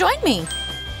brush and join me.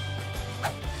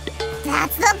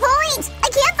 That's the point! I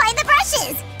can't find the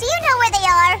brushes! Do you know where they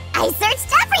are? I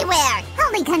searched everywhere!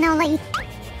 Holy cannoli!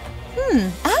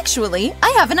 Actually, I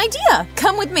have an idea.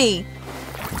 Come with me.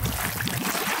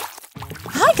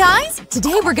 Hi, guys!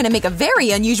 Today we're gonna make a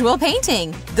very unusual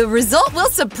painting. The result will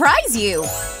surprise you.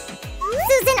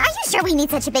 Susan, are you sure we need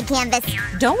such a big canvas?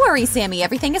 Don't worry, Sammy.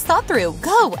 Everything is thought through.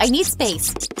 Go! I need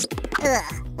space. Ugh,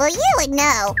 well, you would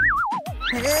know.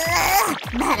 Ugh,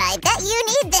 but I bet you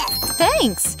need this.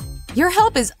 Thanks! Your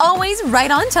help is always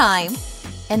right on time.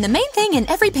 And the main thing in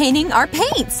every painting are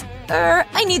paints.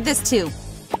 I need this too.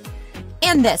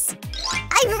 And this.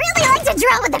 I really like to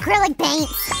draw with acrylic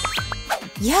paints.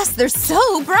 Yes, they're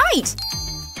so bright!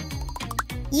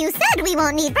 You said we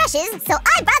won't need brushes, so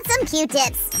I brought some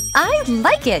Q-tips. I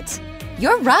like it!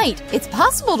 You're right, it's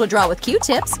possible to draw with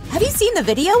Q-tips. Have you seen the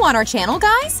video on our channel,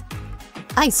 guys?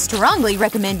 I strongly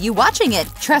recommend you watching it.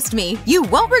 Trust me, you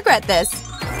won't regret this.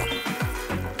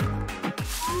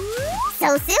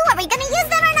 So, Sue, are we gonna use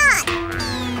them or not?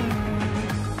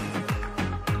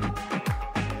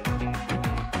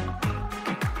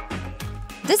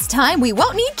 This time we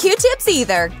won't need Q-tips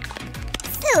either.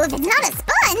 Sue, if it's not a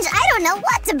sponge, I don't know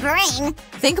what to bring.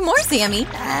 Think more, Sammy.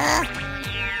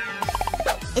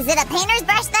 Is it a painter's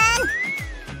brush then?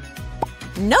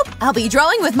 Nope, I'll be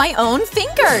drawing with my own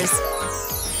fingers.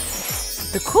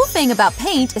 The cool thing about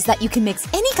paint is that you can mix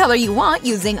any color you want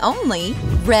using only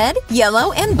red,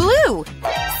 yellow, and blue.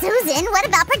 Susan, what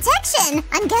about protection?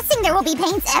 I'm guessing there will be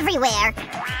paints everywhere.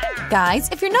 Guys,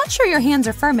 if you're not sure your hands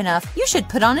are firm enough, you should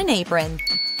put on an apron.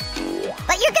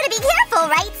 But you're gonna be careful,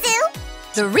 right, Sue?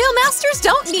 The real masters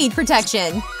don't need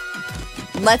protection.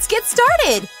 Let's get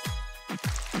started!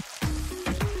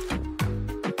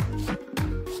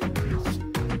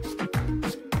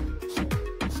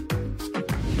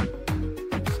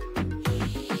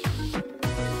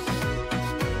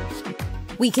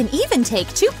 We can even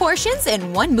take 2 portions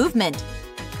in one movement.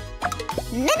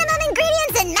 Minimum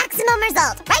ingredients and maximum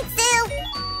result, right, Sue?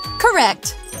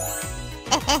 Correct.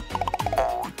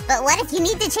 But what if you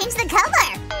need to change the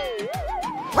color?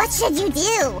 What should you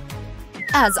do?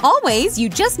 As always, you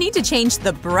just need to change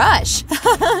the brush.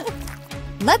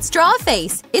 Let's draw a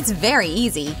face. It's very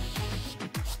easy.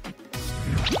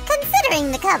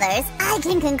 Considering the colors, I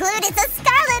can conclude it's a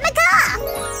scarlet macaw!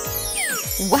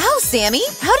 Wow, Sammy!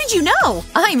 How did you know?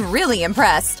 I'm really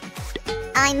impressed.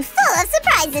 I'm full of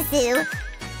surprises, Sue.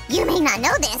 You may not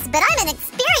know this, but I'm an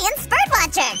experienced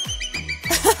birdwatcher.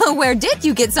 Where did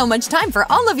you get so much time for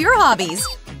all of your hobbies?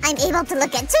 I'm able to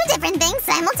look at 2 different things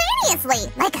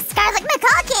simultaneously, like a scarlet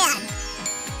macaw can.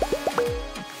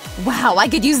 Wow, I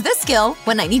could use this skill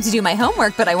when I need to do my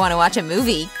homework but I want to watch a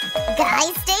movie.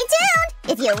 Guys, stay tuned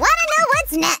if you want to know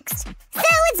what's next. So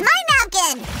it's my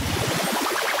napkin!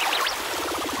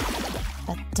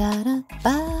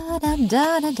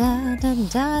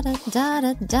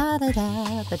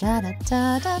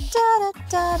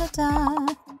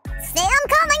 Say I'm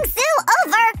calling Sue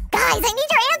over! Guys, I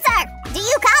need your answer! Do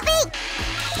you copy?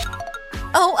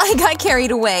 Oh, I got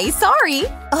carried away. Sorry.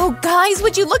 Oh, guys,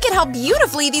 would you look at how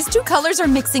beautifully these 2 colors are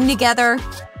mixing together?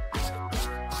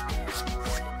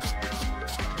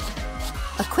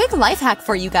 A quick life hack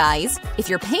for you guys. If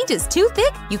your paint is too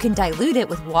thick, you can dilute it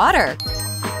with water.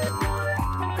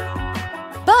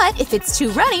 But if it's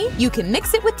too runny, you can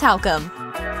mix it with talcum.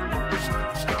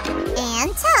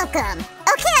 And talcum.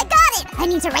 Okay, I got it! I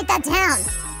need to write that down.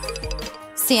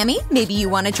 Sammy, maybe you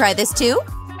want to try this too?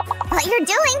 But you're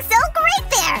doing so great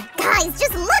there! Guys,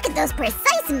 just look at those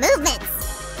precise movements!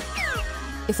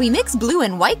 If we mix blue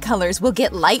and white colors, we'll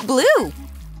get light blue.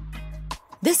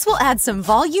 This will add some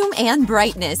volume and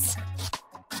brightness.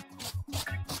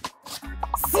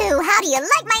 Sue, how do you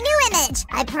like my new image?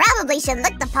 I probably should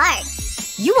look the part.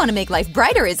 You want to make life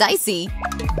brighter, as I see.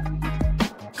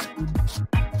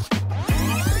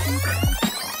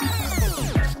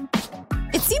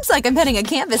 It seems like I'm petting a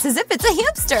canvas as if it's a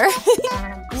hamster.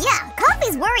 Yeah,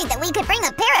 Coffee's worried that we could bring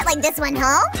a parrot like this one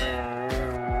home.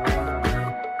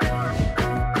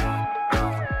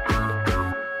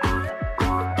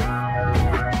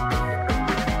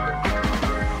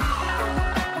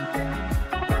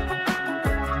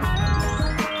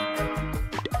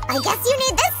 I guess you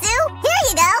need this, Sue. Here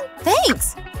you go.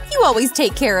 Thanks. You always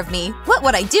take care of me. What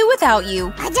would I do without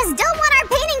you? I just don't want our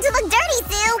painting to look dirty,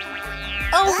 Sue.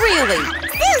 Oh, really?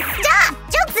 Sue, stop!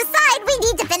 Jokes aside, we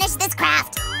need to finish this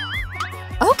craft.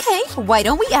 Okay, why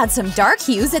don't we add some dark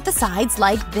hues at the sides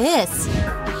like this?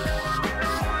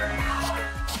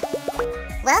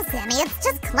 Well, Sammy, it's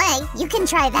just clay. You can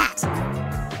try that.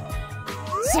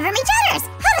 Shiver me cheddars!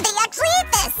 How do they actually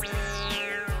eat this?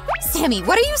 Sammy,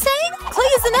 what are you saying? Clay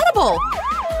is inedible.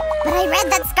 But I read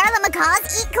that scarlet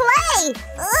macaws eat clay!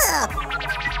 Ugh!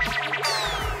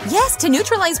 Yes, to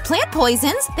neutralize plant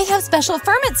poisons, they have special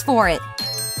ferments for it.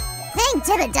 Thank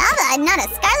Dibba-Dabba I'm not a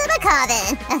scarlet macaw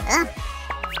then!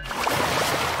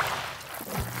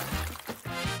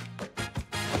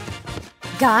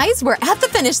 Guys, we're at the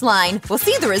finish line. We'll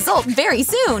see the result very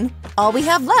soon. All we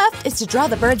have left is to draw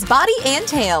the bird's body and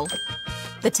tail.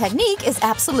 The technique is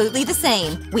absolutely the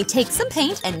same. We take some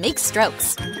paint and make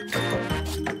strokes. Sue,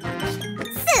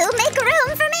 make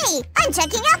room for me! I'm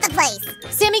checking out the place!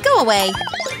 Sammy, go away.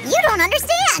 You don't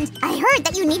understand! I heard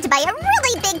that you need to buy a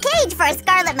really big cage for a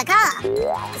scarlet macaw!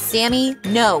 Sammy,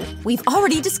 no. We've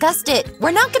already discussed it. We're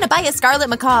not gonna buy a scarlet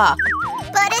macaw.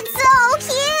 But it's so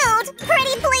cute!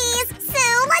 Pretty please!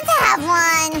 Sue, let's have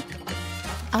one!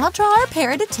 I'll draw our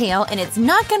parrot a tail, and it's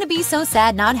not gonna be so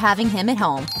sad not having him at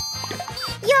home.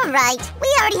 You're right. We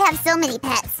already have so many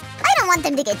pets. I don't want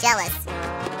them to get jealous.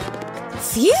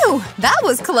 Phew! That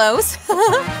was close!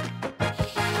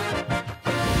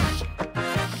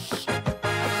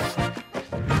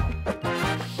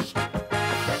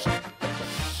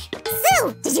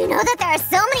 Sue, did you know that there are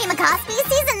so many macaw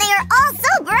species and they are all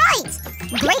so bright?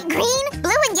 Great green,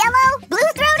 blue and yellow,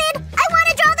 blue-throated. I want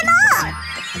to draw them all!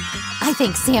 I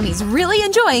think Sammy's really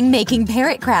enjoying making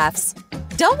parrot crafts.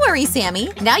 Don't worry, Sammy.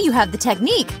 Now you have the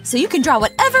technique, so you can draw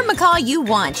whatever macaw you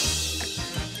want.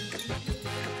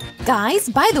 Guys,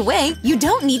 by the way, you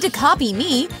don't need to copy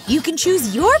me. You can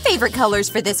choose your favorite colors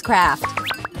for this craft.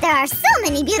 There are so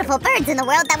many beautiful birds in the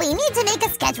world that we need to make a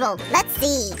schedule. Let's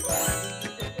see.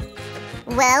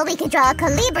 Well, we could draw a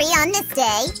colibri on this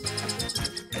day.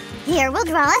 Here we'll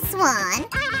draw a swan.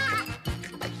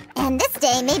 And this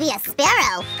day, maybe a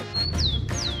sparrow.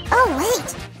 Oh,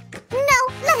 wait. No,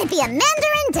 let it be a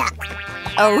mandarin duck.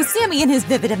 Oh, Sammy and his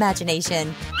vivid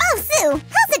imagination. Oh, Sue,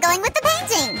 how's it going with the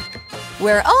painting?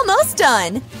 We're almost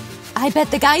done. I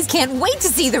bet the guys can't wait to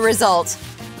see the result.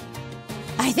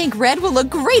 I think red will look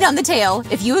great on the tail.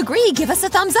 If you agree, give us a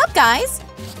thumbs up, guys.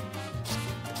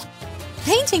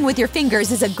 Painting with your fingers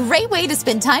is a great way to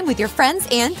spend time with your friends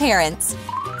and parents.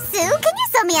 Sue, can you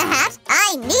sew me a hat?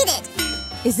 I need it.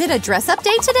 Is it a dress-up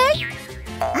day today?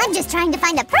 I'm just trying to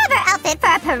find a proper outfit for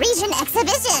a Parisian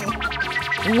exhibition.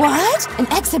 What?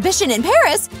 An exhibition in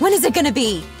Paris? When is it gonna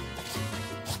be?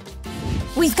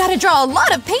 We've got to draw a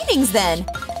lot of paintings then.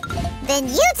 Then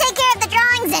you take care of the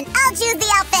drawings and I'll choose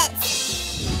the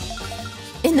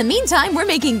outfits. In the meantime, we're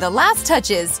making the last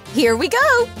touches. Here we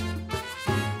go.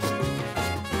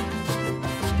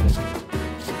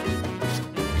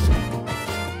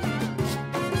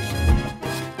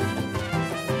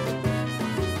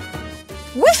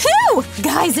 Woohoo!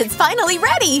 Guys, it's finally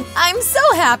ready! I'm so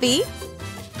happy!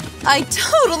 I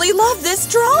totally love this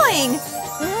drawing!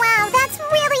 Wow, that's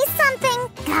really something!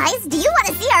 Guys, do you want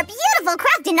to see our beautiful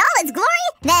craft in all its glory?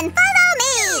 Then follow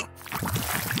me!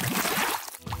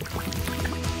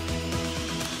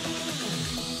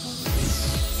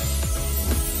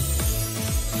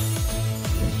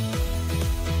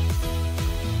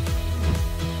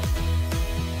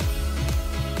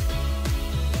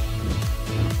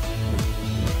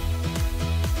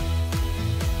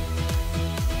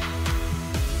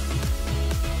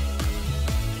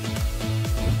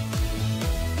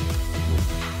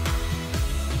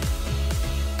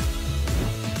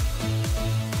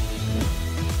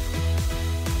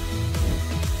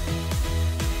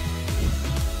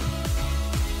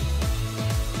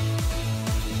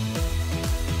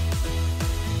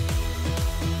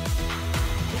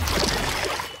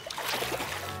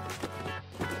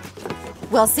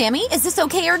 Well, Sammy, is this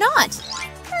okay or not?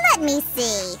 Let me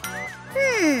see.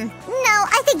 No,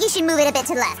 I think you should move it a bit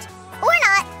to the left. Or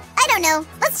not. I don't know.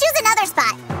 Let's choose another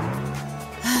spot.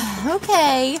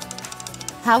 Okay.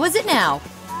 How is it now?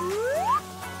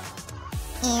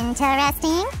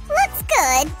 Interesting. Looks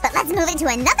good, but let's move it to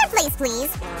another place,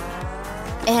 please.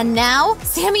 And now?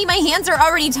 Sammy, my hands are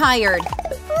already tired.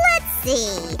 Let's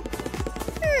see.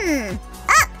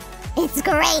 Oh, it's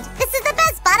great. This is the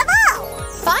best spot of all.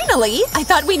 Finally! I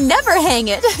thought we'd never hang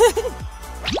it.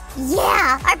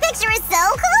 Yeah, our picture is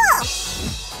so cool.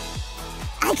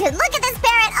 I could look at this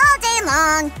parrot all day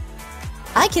long.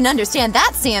 I can understand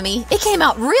that, Sammy. It came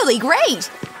out really great.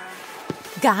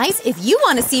 Guys, if you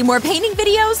want to see more painting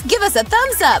videos, give us a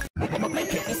thumbs up.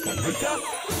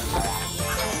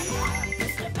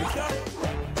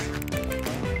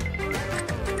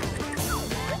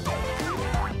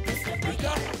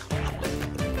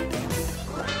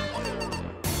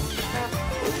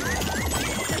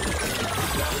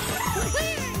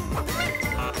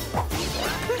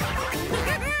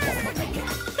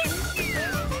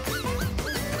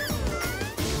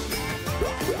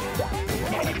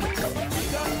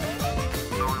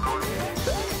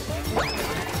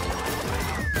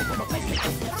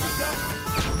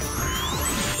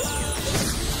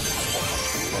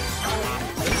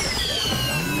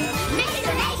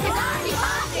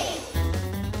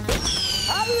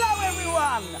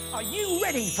 Are you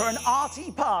ready for an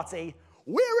arty party?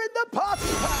 We're in the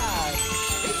party pad.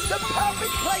 It's the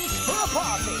perfect place for a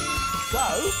party.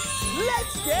 So,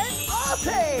 let's get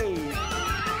arty.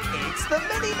 It's the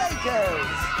Mini Makers.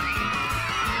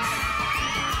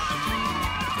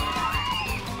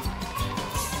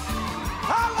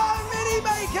 Hello, Mini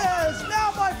Makers. Now,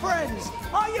 my friends,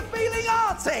 are you feeling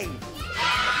arty?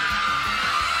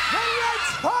 Then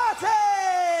let's party.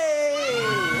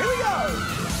 Here we go.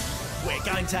 We're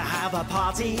going to have a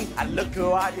party, and look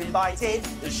who I've invited,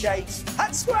 the Shakes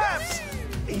and Scraps.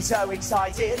 He's so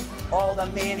excited, all the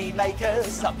Mini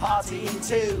Makers are partying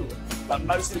too. But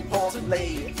most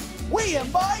importantly, we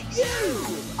invite you.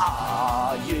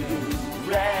 Are you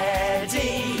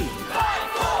ready? 5,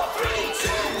 4, 3, 2,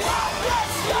 1,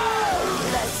 let's go!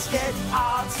 Let's get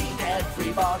arty,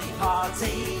 everybody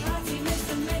party.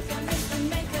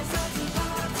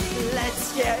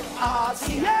 Let's get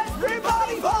arty,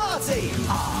 everybody party!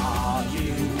 Are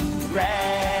you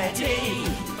ready?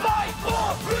 5,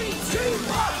 4, 3, 2,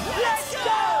 1, let's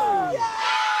go! Yay!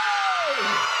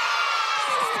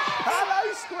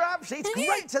 Hello, Scraps. It's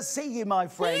great to see you, my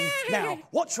friend. Now,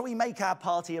 what shall we make our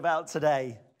party about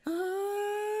today?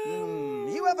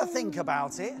 You ever think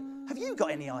about it? Have you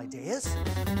got any ideas?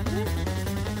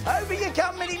 Over you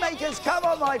come, Mini Makers. Come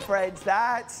on, my friends.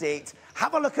 That's it.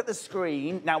 have a look at the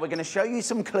screen. Now we're going to show you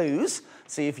some clues.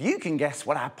 See if you can guess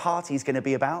what our party's going to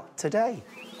be about today.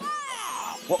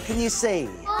 What can you see?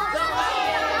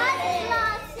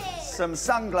 Sunglasses. Some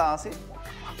sunglasses.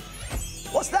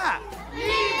 What's that?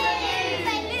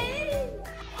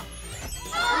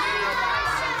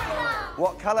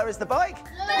 What colour is the bike?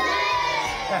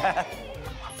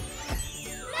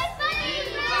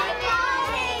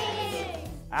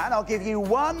 And I'll give you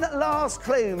one last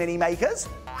clue, Mini Makers.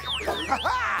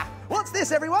 What's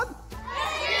this, everyone?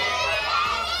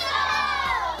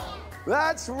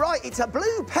 That's right, it's a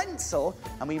blue pencil,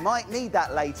 and we might need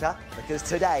that later, because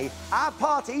today, our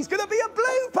party's gonna be a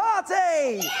blue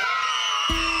party!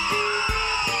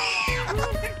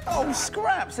 Oh,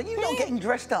 Scraps, are you not getting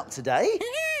dressed up today?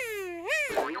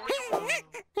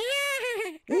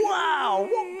 Wow,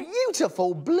 what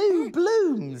beautiful blue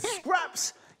blooms!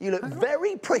 Scraps, you look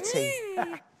very pretty.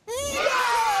 Yay!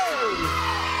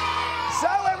 So,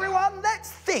 everyone,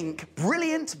 let's think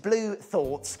brilliant blue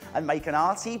thoughts and make an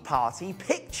arty party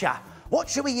picture. What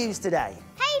should we use today?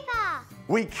 Paper.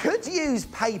 We could use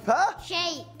paper.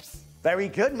 Shapes. Very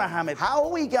good, Mohammed. How are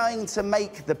we going to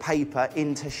make the paper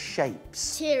into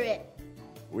shapes? Tear it.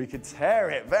 We could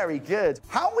tear it. Very good.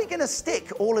 How are we going to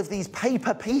stick all of these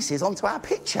paper pieces onto our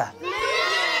picture?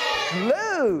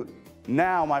 Glue.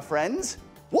 Now, my friends,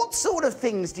 what sort of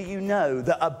things do you know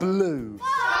that are blue?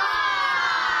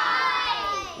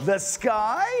 The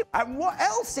sky. And what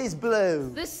else is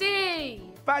blue? The sea.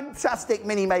 Fantastic,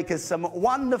 Mini Makers. Some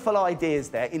wonderful ideas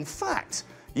there. In fact,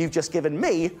 you've just given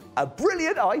me a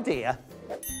brilliant idea.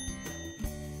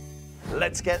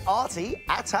 Let's get arty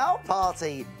at our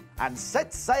party and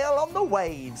set sail on the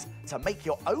waves to make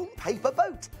your own paper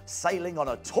boat sailing on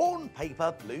a torn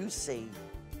paper blue sea.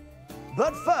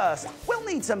 But first, we'll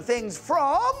need some things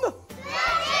from... the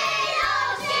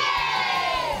Dinos!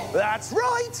 That's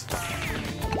right!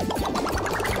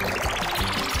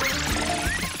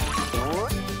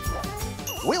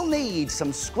 We'll need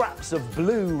some scraps of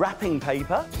blue wrapping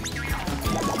paper,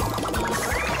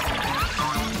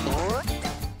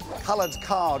 coloured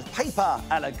card paper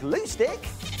and a glue stick,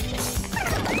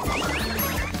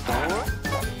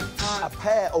 a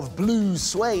pair of blue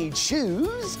suede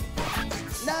shoes.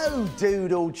 No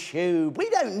doodle tube, we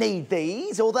don't need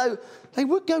these, although they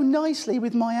would go nicely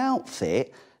with my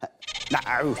outfit.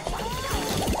 No.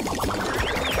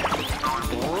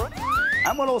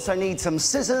 And we'll also need some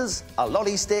scissors, a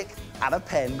lolly stick and a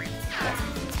pen.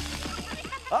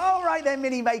 All right then,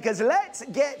 Mini Makers, let's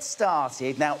get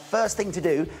started. Now, first thing to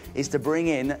do is to bring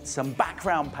in some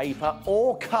background paper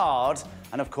or card.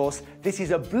 And of course, this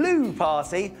is a blue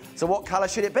party, so what colour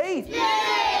should it be? Blue!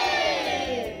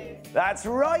 That's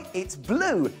right, it's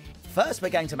blue. First, we're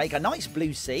going to make a nice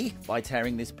blue sea by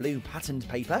tearing this blue patterned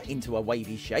paper into a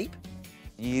wavy shape.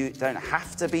 You don't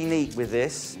have to be neat with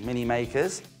this, Mini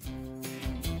Makers.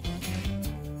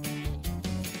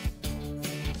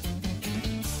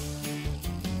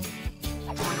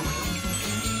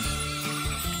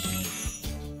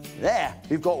 There,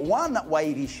 we've got one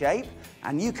wavy shape,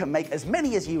 and you can make as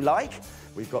many as you like.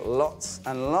 We've got lots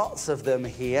and lots of them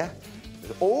here,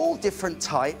 with all different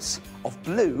types of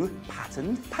blue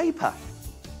patterned paper.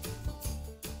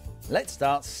 Let's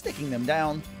start sticking them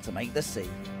down to make the sea.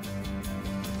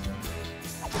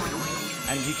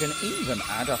 And you can even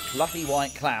add a fluffy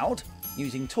white cloud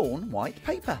using torn white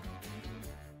paper.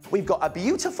 We've got a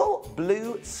beautiful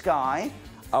blue sky,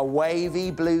 a wavy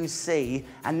blue sea,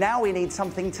 and now we need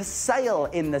something to sail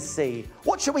in the sea.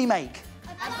 What should we make?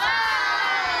 A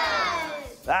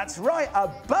boat! That's right, a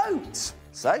boat.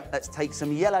 So let's take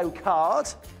some yellow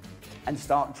card and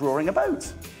start drawing a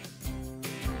boat.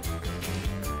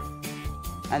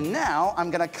 And now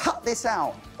I'm going to cut this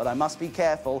out, but I must be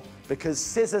careful because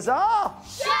scissors are...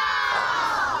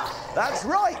 sharp! That's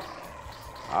right.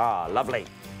 Ah, lovely.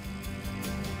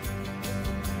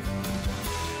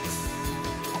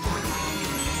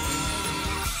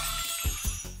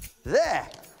 There.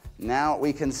 Now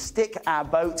we can stick our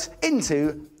boat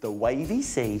into the wavy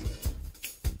sea.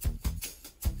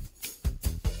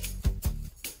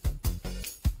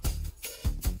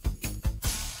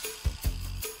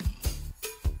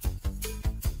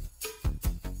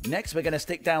 Next, we're going to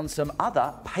stick down some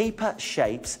Other paper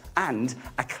shapes and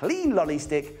a clean lolly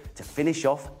stick to finish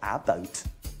off our boat.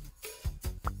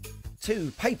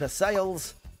 2 paper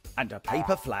sails and a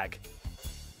paper flag.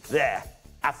 There.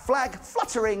 A flag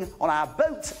fluttering on our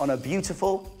boat on a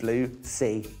beautiful blue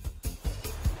sea.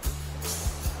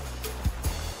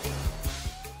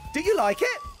 Do you like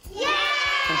it? Yeah!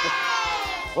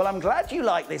 Well, I'm glad you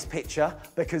like this picture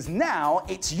because now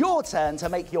it's your turn to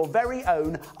make your very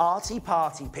own arty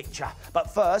party picture.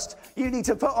 But first, you need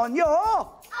to put on your...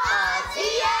 Arty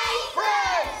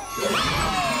apron!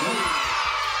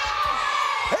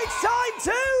 It's time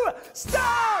to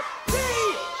start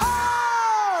the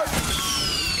art!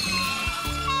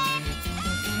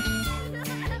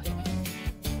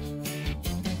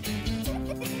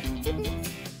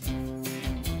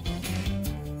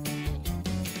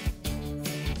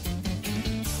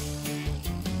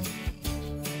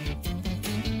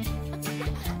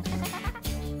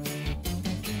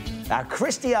 Now,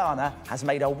 Christiana has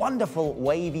made a wonderful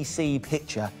wavy sea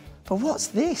picture. But what's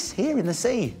this here in the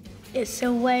sea? It's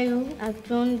a whale. I've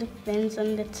drawn the fins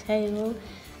on the tail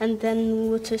and then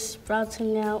water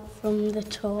sprouting out from the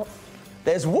top.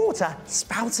 There's water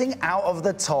spouting out of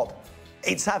the top.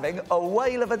 It's having a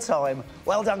whale of a time.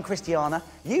 Well done, Christiana.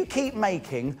 You keep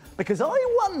making, because I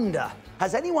wonder,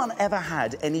 has anyone ever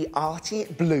had any arty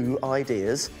blue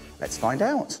ideas? Let's find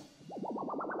out.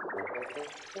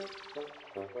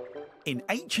 In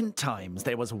ancient times,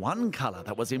 there was one colour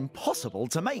that was impossible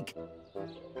to make.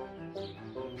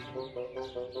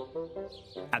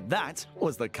 And that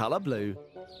was the colour blue.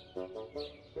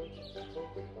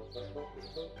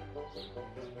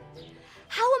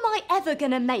 How am I ever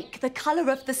going to make the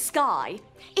colour of the sky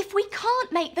if we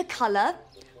can't make the colour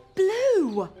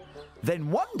blue? Then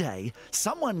one day,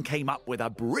 someone came up with a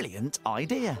brilliant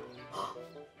idea.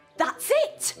 That's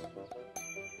it!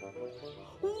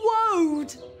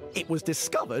 Woad! It was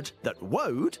discovered that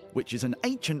woad, which is an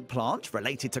ancient plant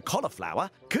related to cauliflower,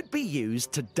 could be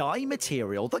used to dye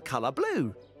material the colour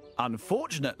blue.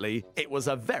 Unfortunately, it was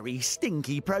a very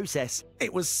stinky process.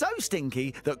 It was so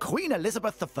stinky that Queen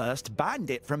Elizabeth I banned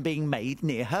it from being made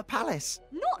near her palace.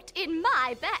 Not in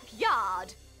my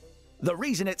backyard! The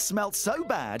reason it smelt so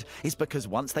bad is because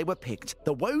once they were picked,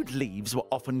 the woad leaves were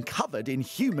often covered in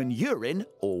human urine,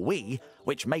 or wee,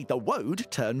 which made the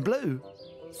woad turn blue.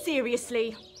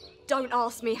 Seriously, don't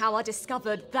ask me how I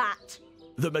discovered that.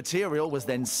 The material was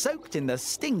then soaked in the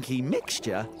stinky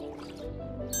mixture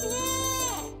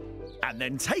and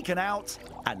then taken out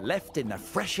and left in the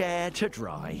fresh air to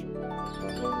dry.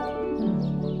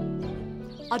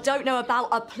 I don't know about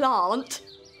a plant,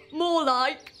 more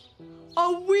like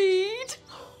a weed.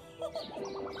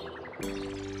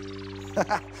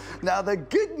 Now, the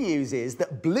good news is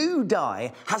that blue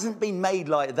dye hasn't been made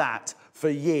like that for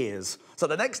years. So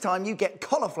the next time you get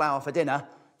cauliflower for dinner,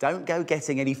 don't go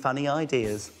getting any funny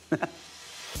ideas.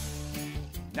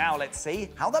 Now let's see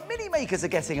how the mini makers are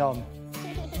getting on.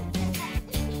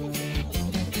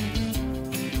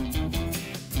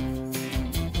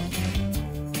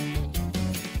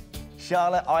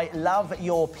 Charlotte, I love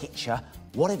your picture.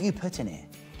 What have you put in it?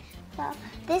 Well,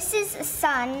 this is a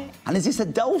sun. And is this a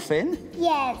dolphin?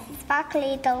 Yes, it's a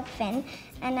sparkly dolphin.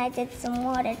 And I did some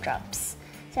water drops.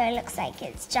 So it looks like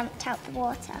it's jumped out the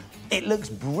water. It looks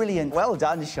brilliant. Well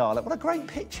done, Charlotte. What a great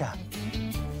picture.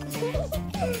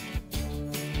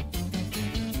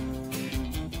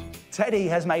 Teddy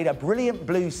has made a brilliant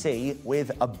blue sea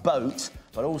with a boat,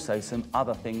 but also some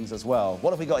other things as well.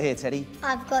 What have we got here, Teddy?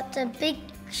 I've got a big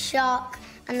shark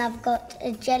and I've got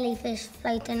a jellyfish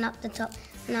floating up the top.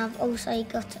 And I've also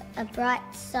got a bright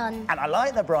sun. And I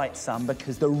like the bright sun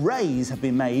because the rays have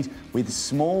been made with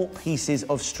small pieces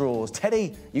of straws.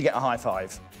 Teddy, you get a high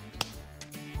five.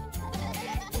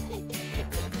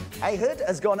 Ahud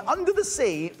has gone under the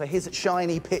sea for his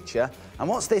shiny picture. And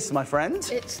what's this, my friend?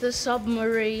 It's the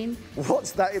submarine.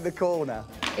 What's that in the corner?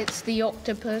 It's the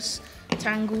octopus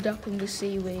tangled up in the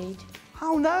seaweed.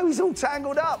 Oh no, he's all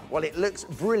tangled up. Well, it looks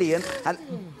brilliant and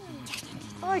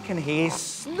I can hear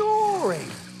snoring.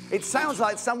 It sounds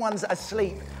like someone's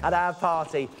asleep at our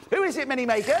party. Who is it, Mini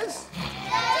Makers? The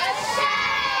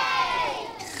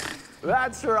Shapes!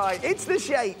 That's right, it's the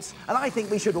Shapes. And I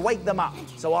think we should wake them up.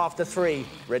 So after 3,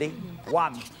 ready?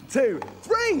 1, 2,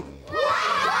 3!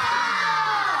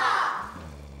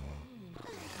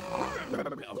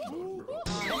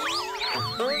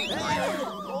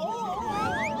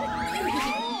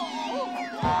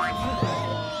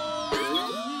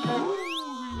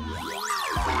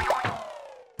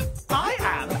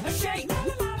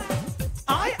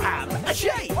 A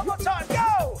shape. One more time,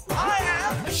 go! I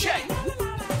am a shape.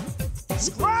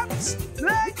 Scraps,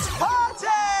 let's party!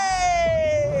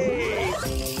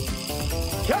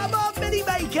 Come on, Mini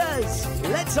Makers.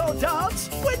 Let's all dance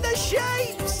with the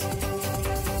Shapes.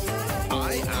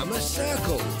 I am a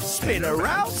circle. Spin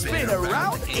around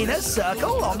in a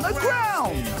circle on the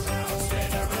ground.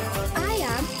 I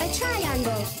am a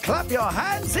triangle. Clap your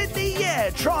hands in the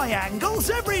air. Triangles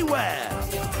everywhere.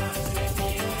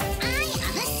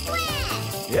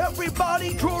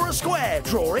 Everybody draw a square.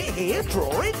 Draw it here,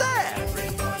 draw it there.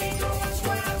 Everybody draw a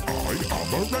square. I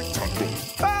am a rectangle.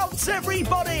 Bounce,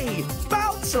 everybody!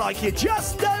 Bounce like you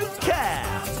just don't care.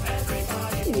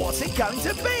 What's it going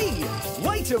to be?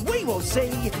 Wait and we will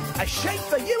see a shape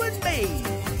for you and me.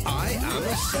 I am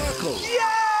a circle. Yay!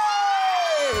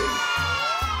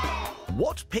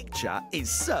 What picture is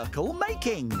Circle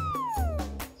making?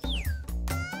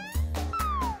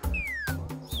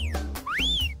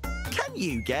 Can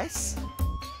you guess?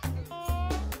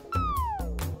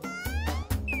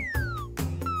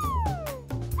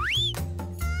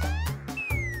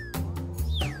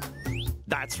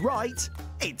 That's right,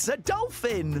 it's a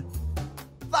dolphin.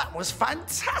 That was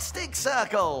fantastic,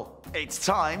 Circle. It's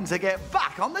time to get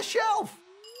back on the shelf.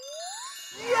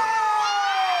 Yay!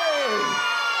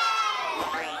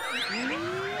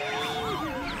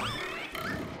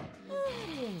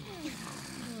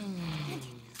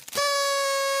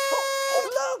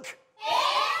 Oh, look!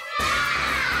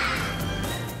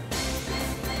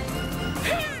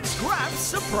 Scrap's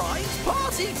surprise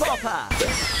party popper!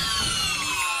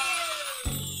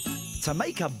 To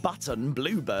make a button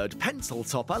bluebird pencil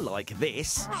topper like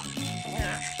this,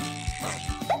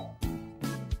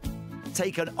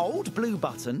 take an old blue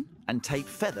button and tape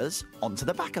feathers onto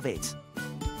the back of it.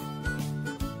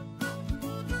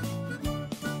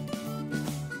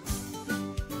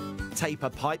 Tape a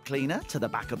pipe cleaner to the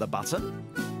back of the button.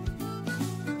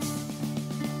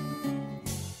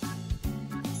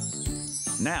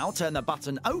 Now turn the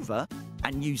button over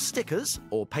and use stickers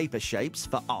or paper shapes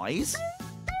for eyes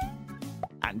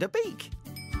and a beak.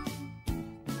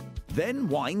 Then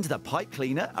wind the pipe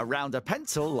cleaner around a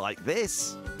pencil like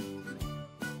this.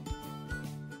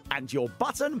 And your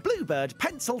button bluebird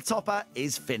pencil topper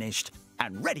is finished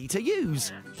and ready to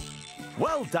use.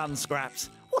 Well done, Scraps.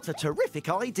 What a terrific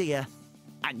idea.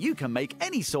 And you can make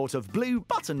any sort of blue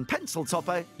button pencil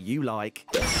topper you like.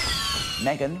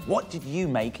 Megan, what did you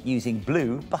make using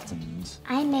blue buttons?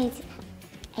 I made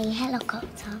a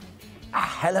helicopter. A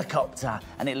helicopter,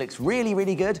 and it looks really,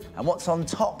 really good. And what's on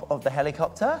top of the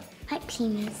helicopter? Pipe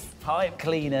cleaners. Pipe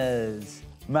cleaners.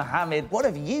 Mohammed, what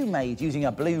have you made using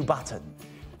a blue button?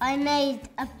 I made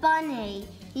a bunny.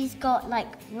 He's got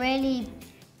like really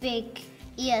big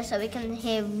ears so we can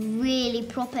hear really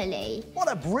properly. What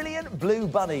a brilliant blue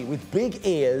bunny with big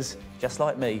ears, just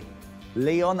like me.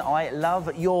 Leon, I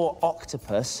love your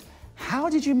octopus. How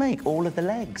did you make all of the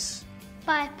legs?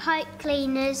 By pipe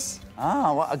cleaners.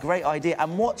 Ah, what a great idea.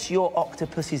 And what's your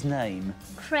octopus's name?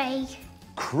 Craig.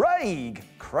 Craig!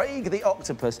 Craig the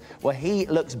octopus. Well, he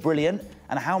looks brilliant.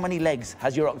 And how many legs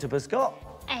has your octopus got?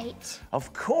 8.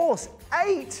 Of course,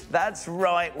 8! That's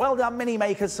right. Well done, Mini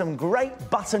Makers. Some great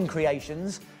button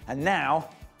creations. And now,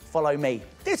 follow me.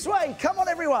 This way. Come on,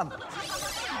 everyone.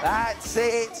 That's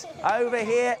it. Over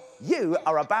here. You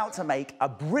are about to make a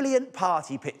brilliant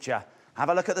party picture. Have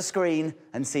a look at the screen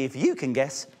and see if you can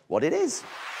guess what it is.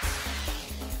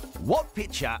 What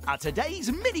picture are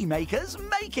today's Mini Makers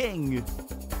making?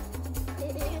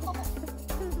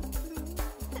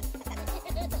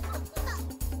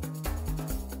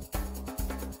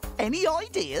 Any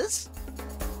ideas?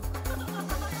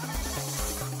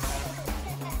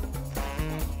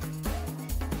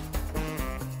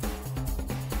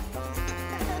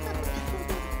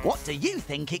 What do you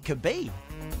think it could be?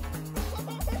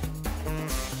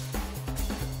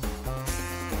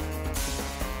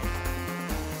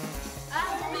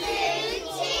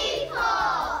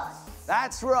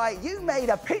 That's right, you made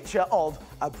a picture of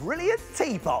a brilliant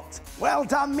teapot. Well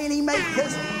done, Mini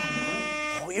Makers.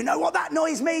 Oh, you know what that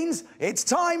noise means? It's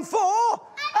time for...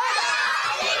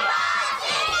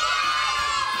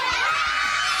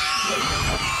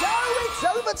 So it's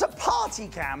over to Party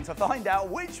Cam to find out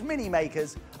which Mini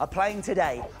Makers are playing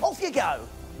today. Off you go.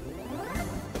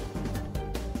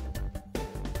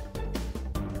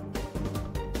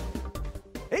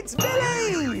 It's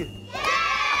Billy!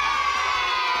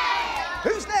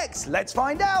 Who's next? Let's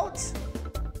find out.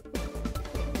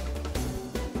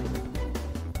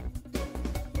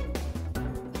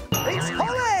 It's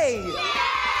Holly!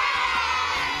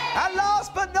 And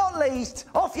last but not least,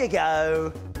 off you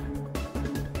go.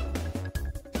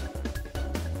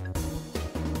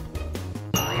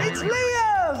 It's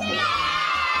Liam!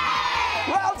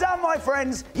 Well done, my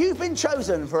friends. You've been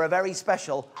chosen for a very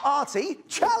special Arty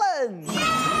Challenge.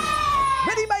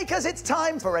 Mini Makers, it's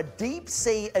time for a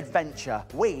deep-sea adventure.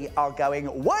 We are going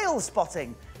whale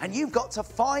spotting, and you've got to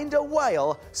find a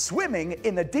whale swimming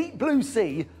in the deep blue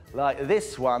sea like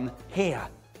this one here.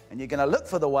 And you're going to look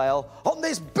for the whale on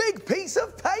this big piece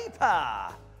of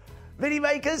paper. Mini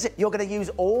makers, you're going to use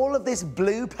all of this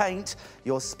blue paint,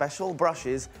 your special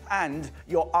brushes, and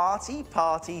your arty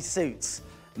party suits.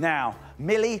 Now,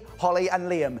 Millie, Holly, and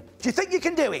Liam, do you think you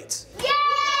can do it? Yeah!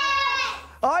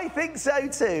 I think so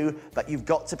too, but you've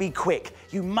got to be quick.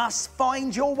 You must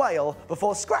find your whale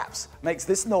before Scraps makes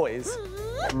this noise.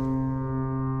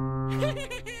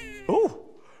 Ooh,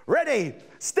 ready,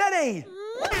 steady,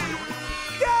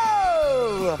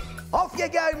 go! Off you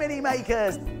go, Mini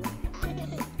makers.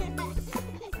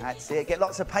 That's it, get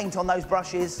lots of paint on those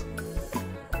brushes.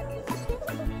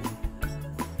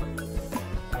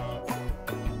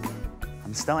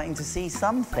 I'm starting to see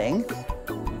something.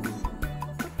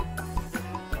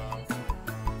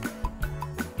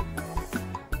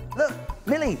 Look,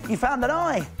 Millie, you found an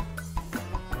eye.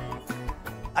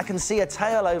 I can see a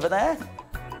tail over there.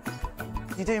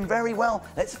 You're doing very well.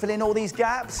 Let's fill in all these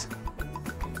gaps.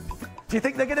 Do you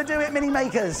think they're going to do it, Mini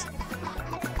makers?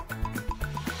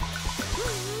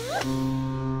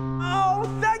 Oh,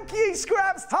 thank you,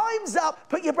 Scraps. Time's up.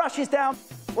 Put your brushes down.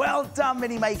 Well done,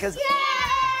 Mini makers. Yeah!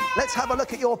 Let's have a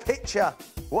look at your picture.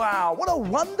 Wow, what a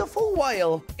wonderful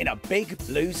whale in a big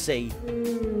blue sea.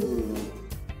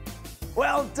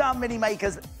 Well done, Mini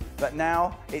makers. But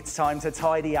now it's time to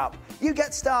tidy up. You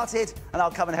get started, and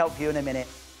I'll come and help you in a minute.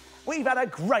 We've had a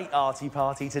great arty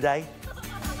party today.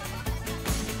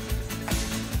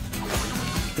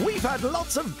 We've had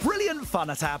lots of brilliant fun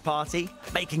at our party,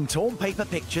 making torn paper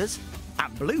pictures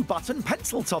and blue button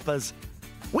pencil toppers.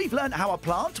 We've learned how a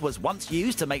plant was once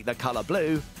used to make the colour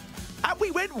blue. And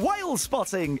we went whale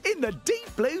spotting in the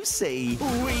deep blue sea.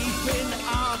 We've been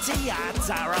arty at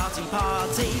our arty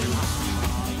party.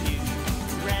 Are you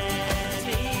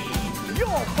ready?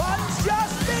 Your fun's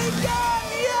just begun!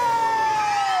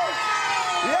 Yes!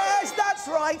 Yes, that's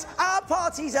right. Our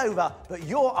party's over, but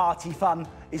your arty fun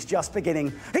is just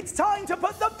beginning. It's time to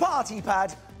put the party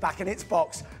pad back in its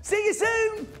box. See you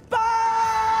soon. Bye!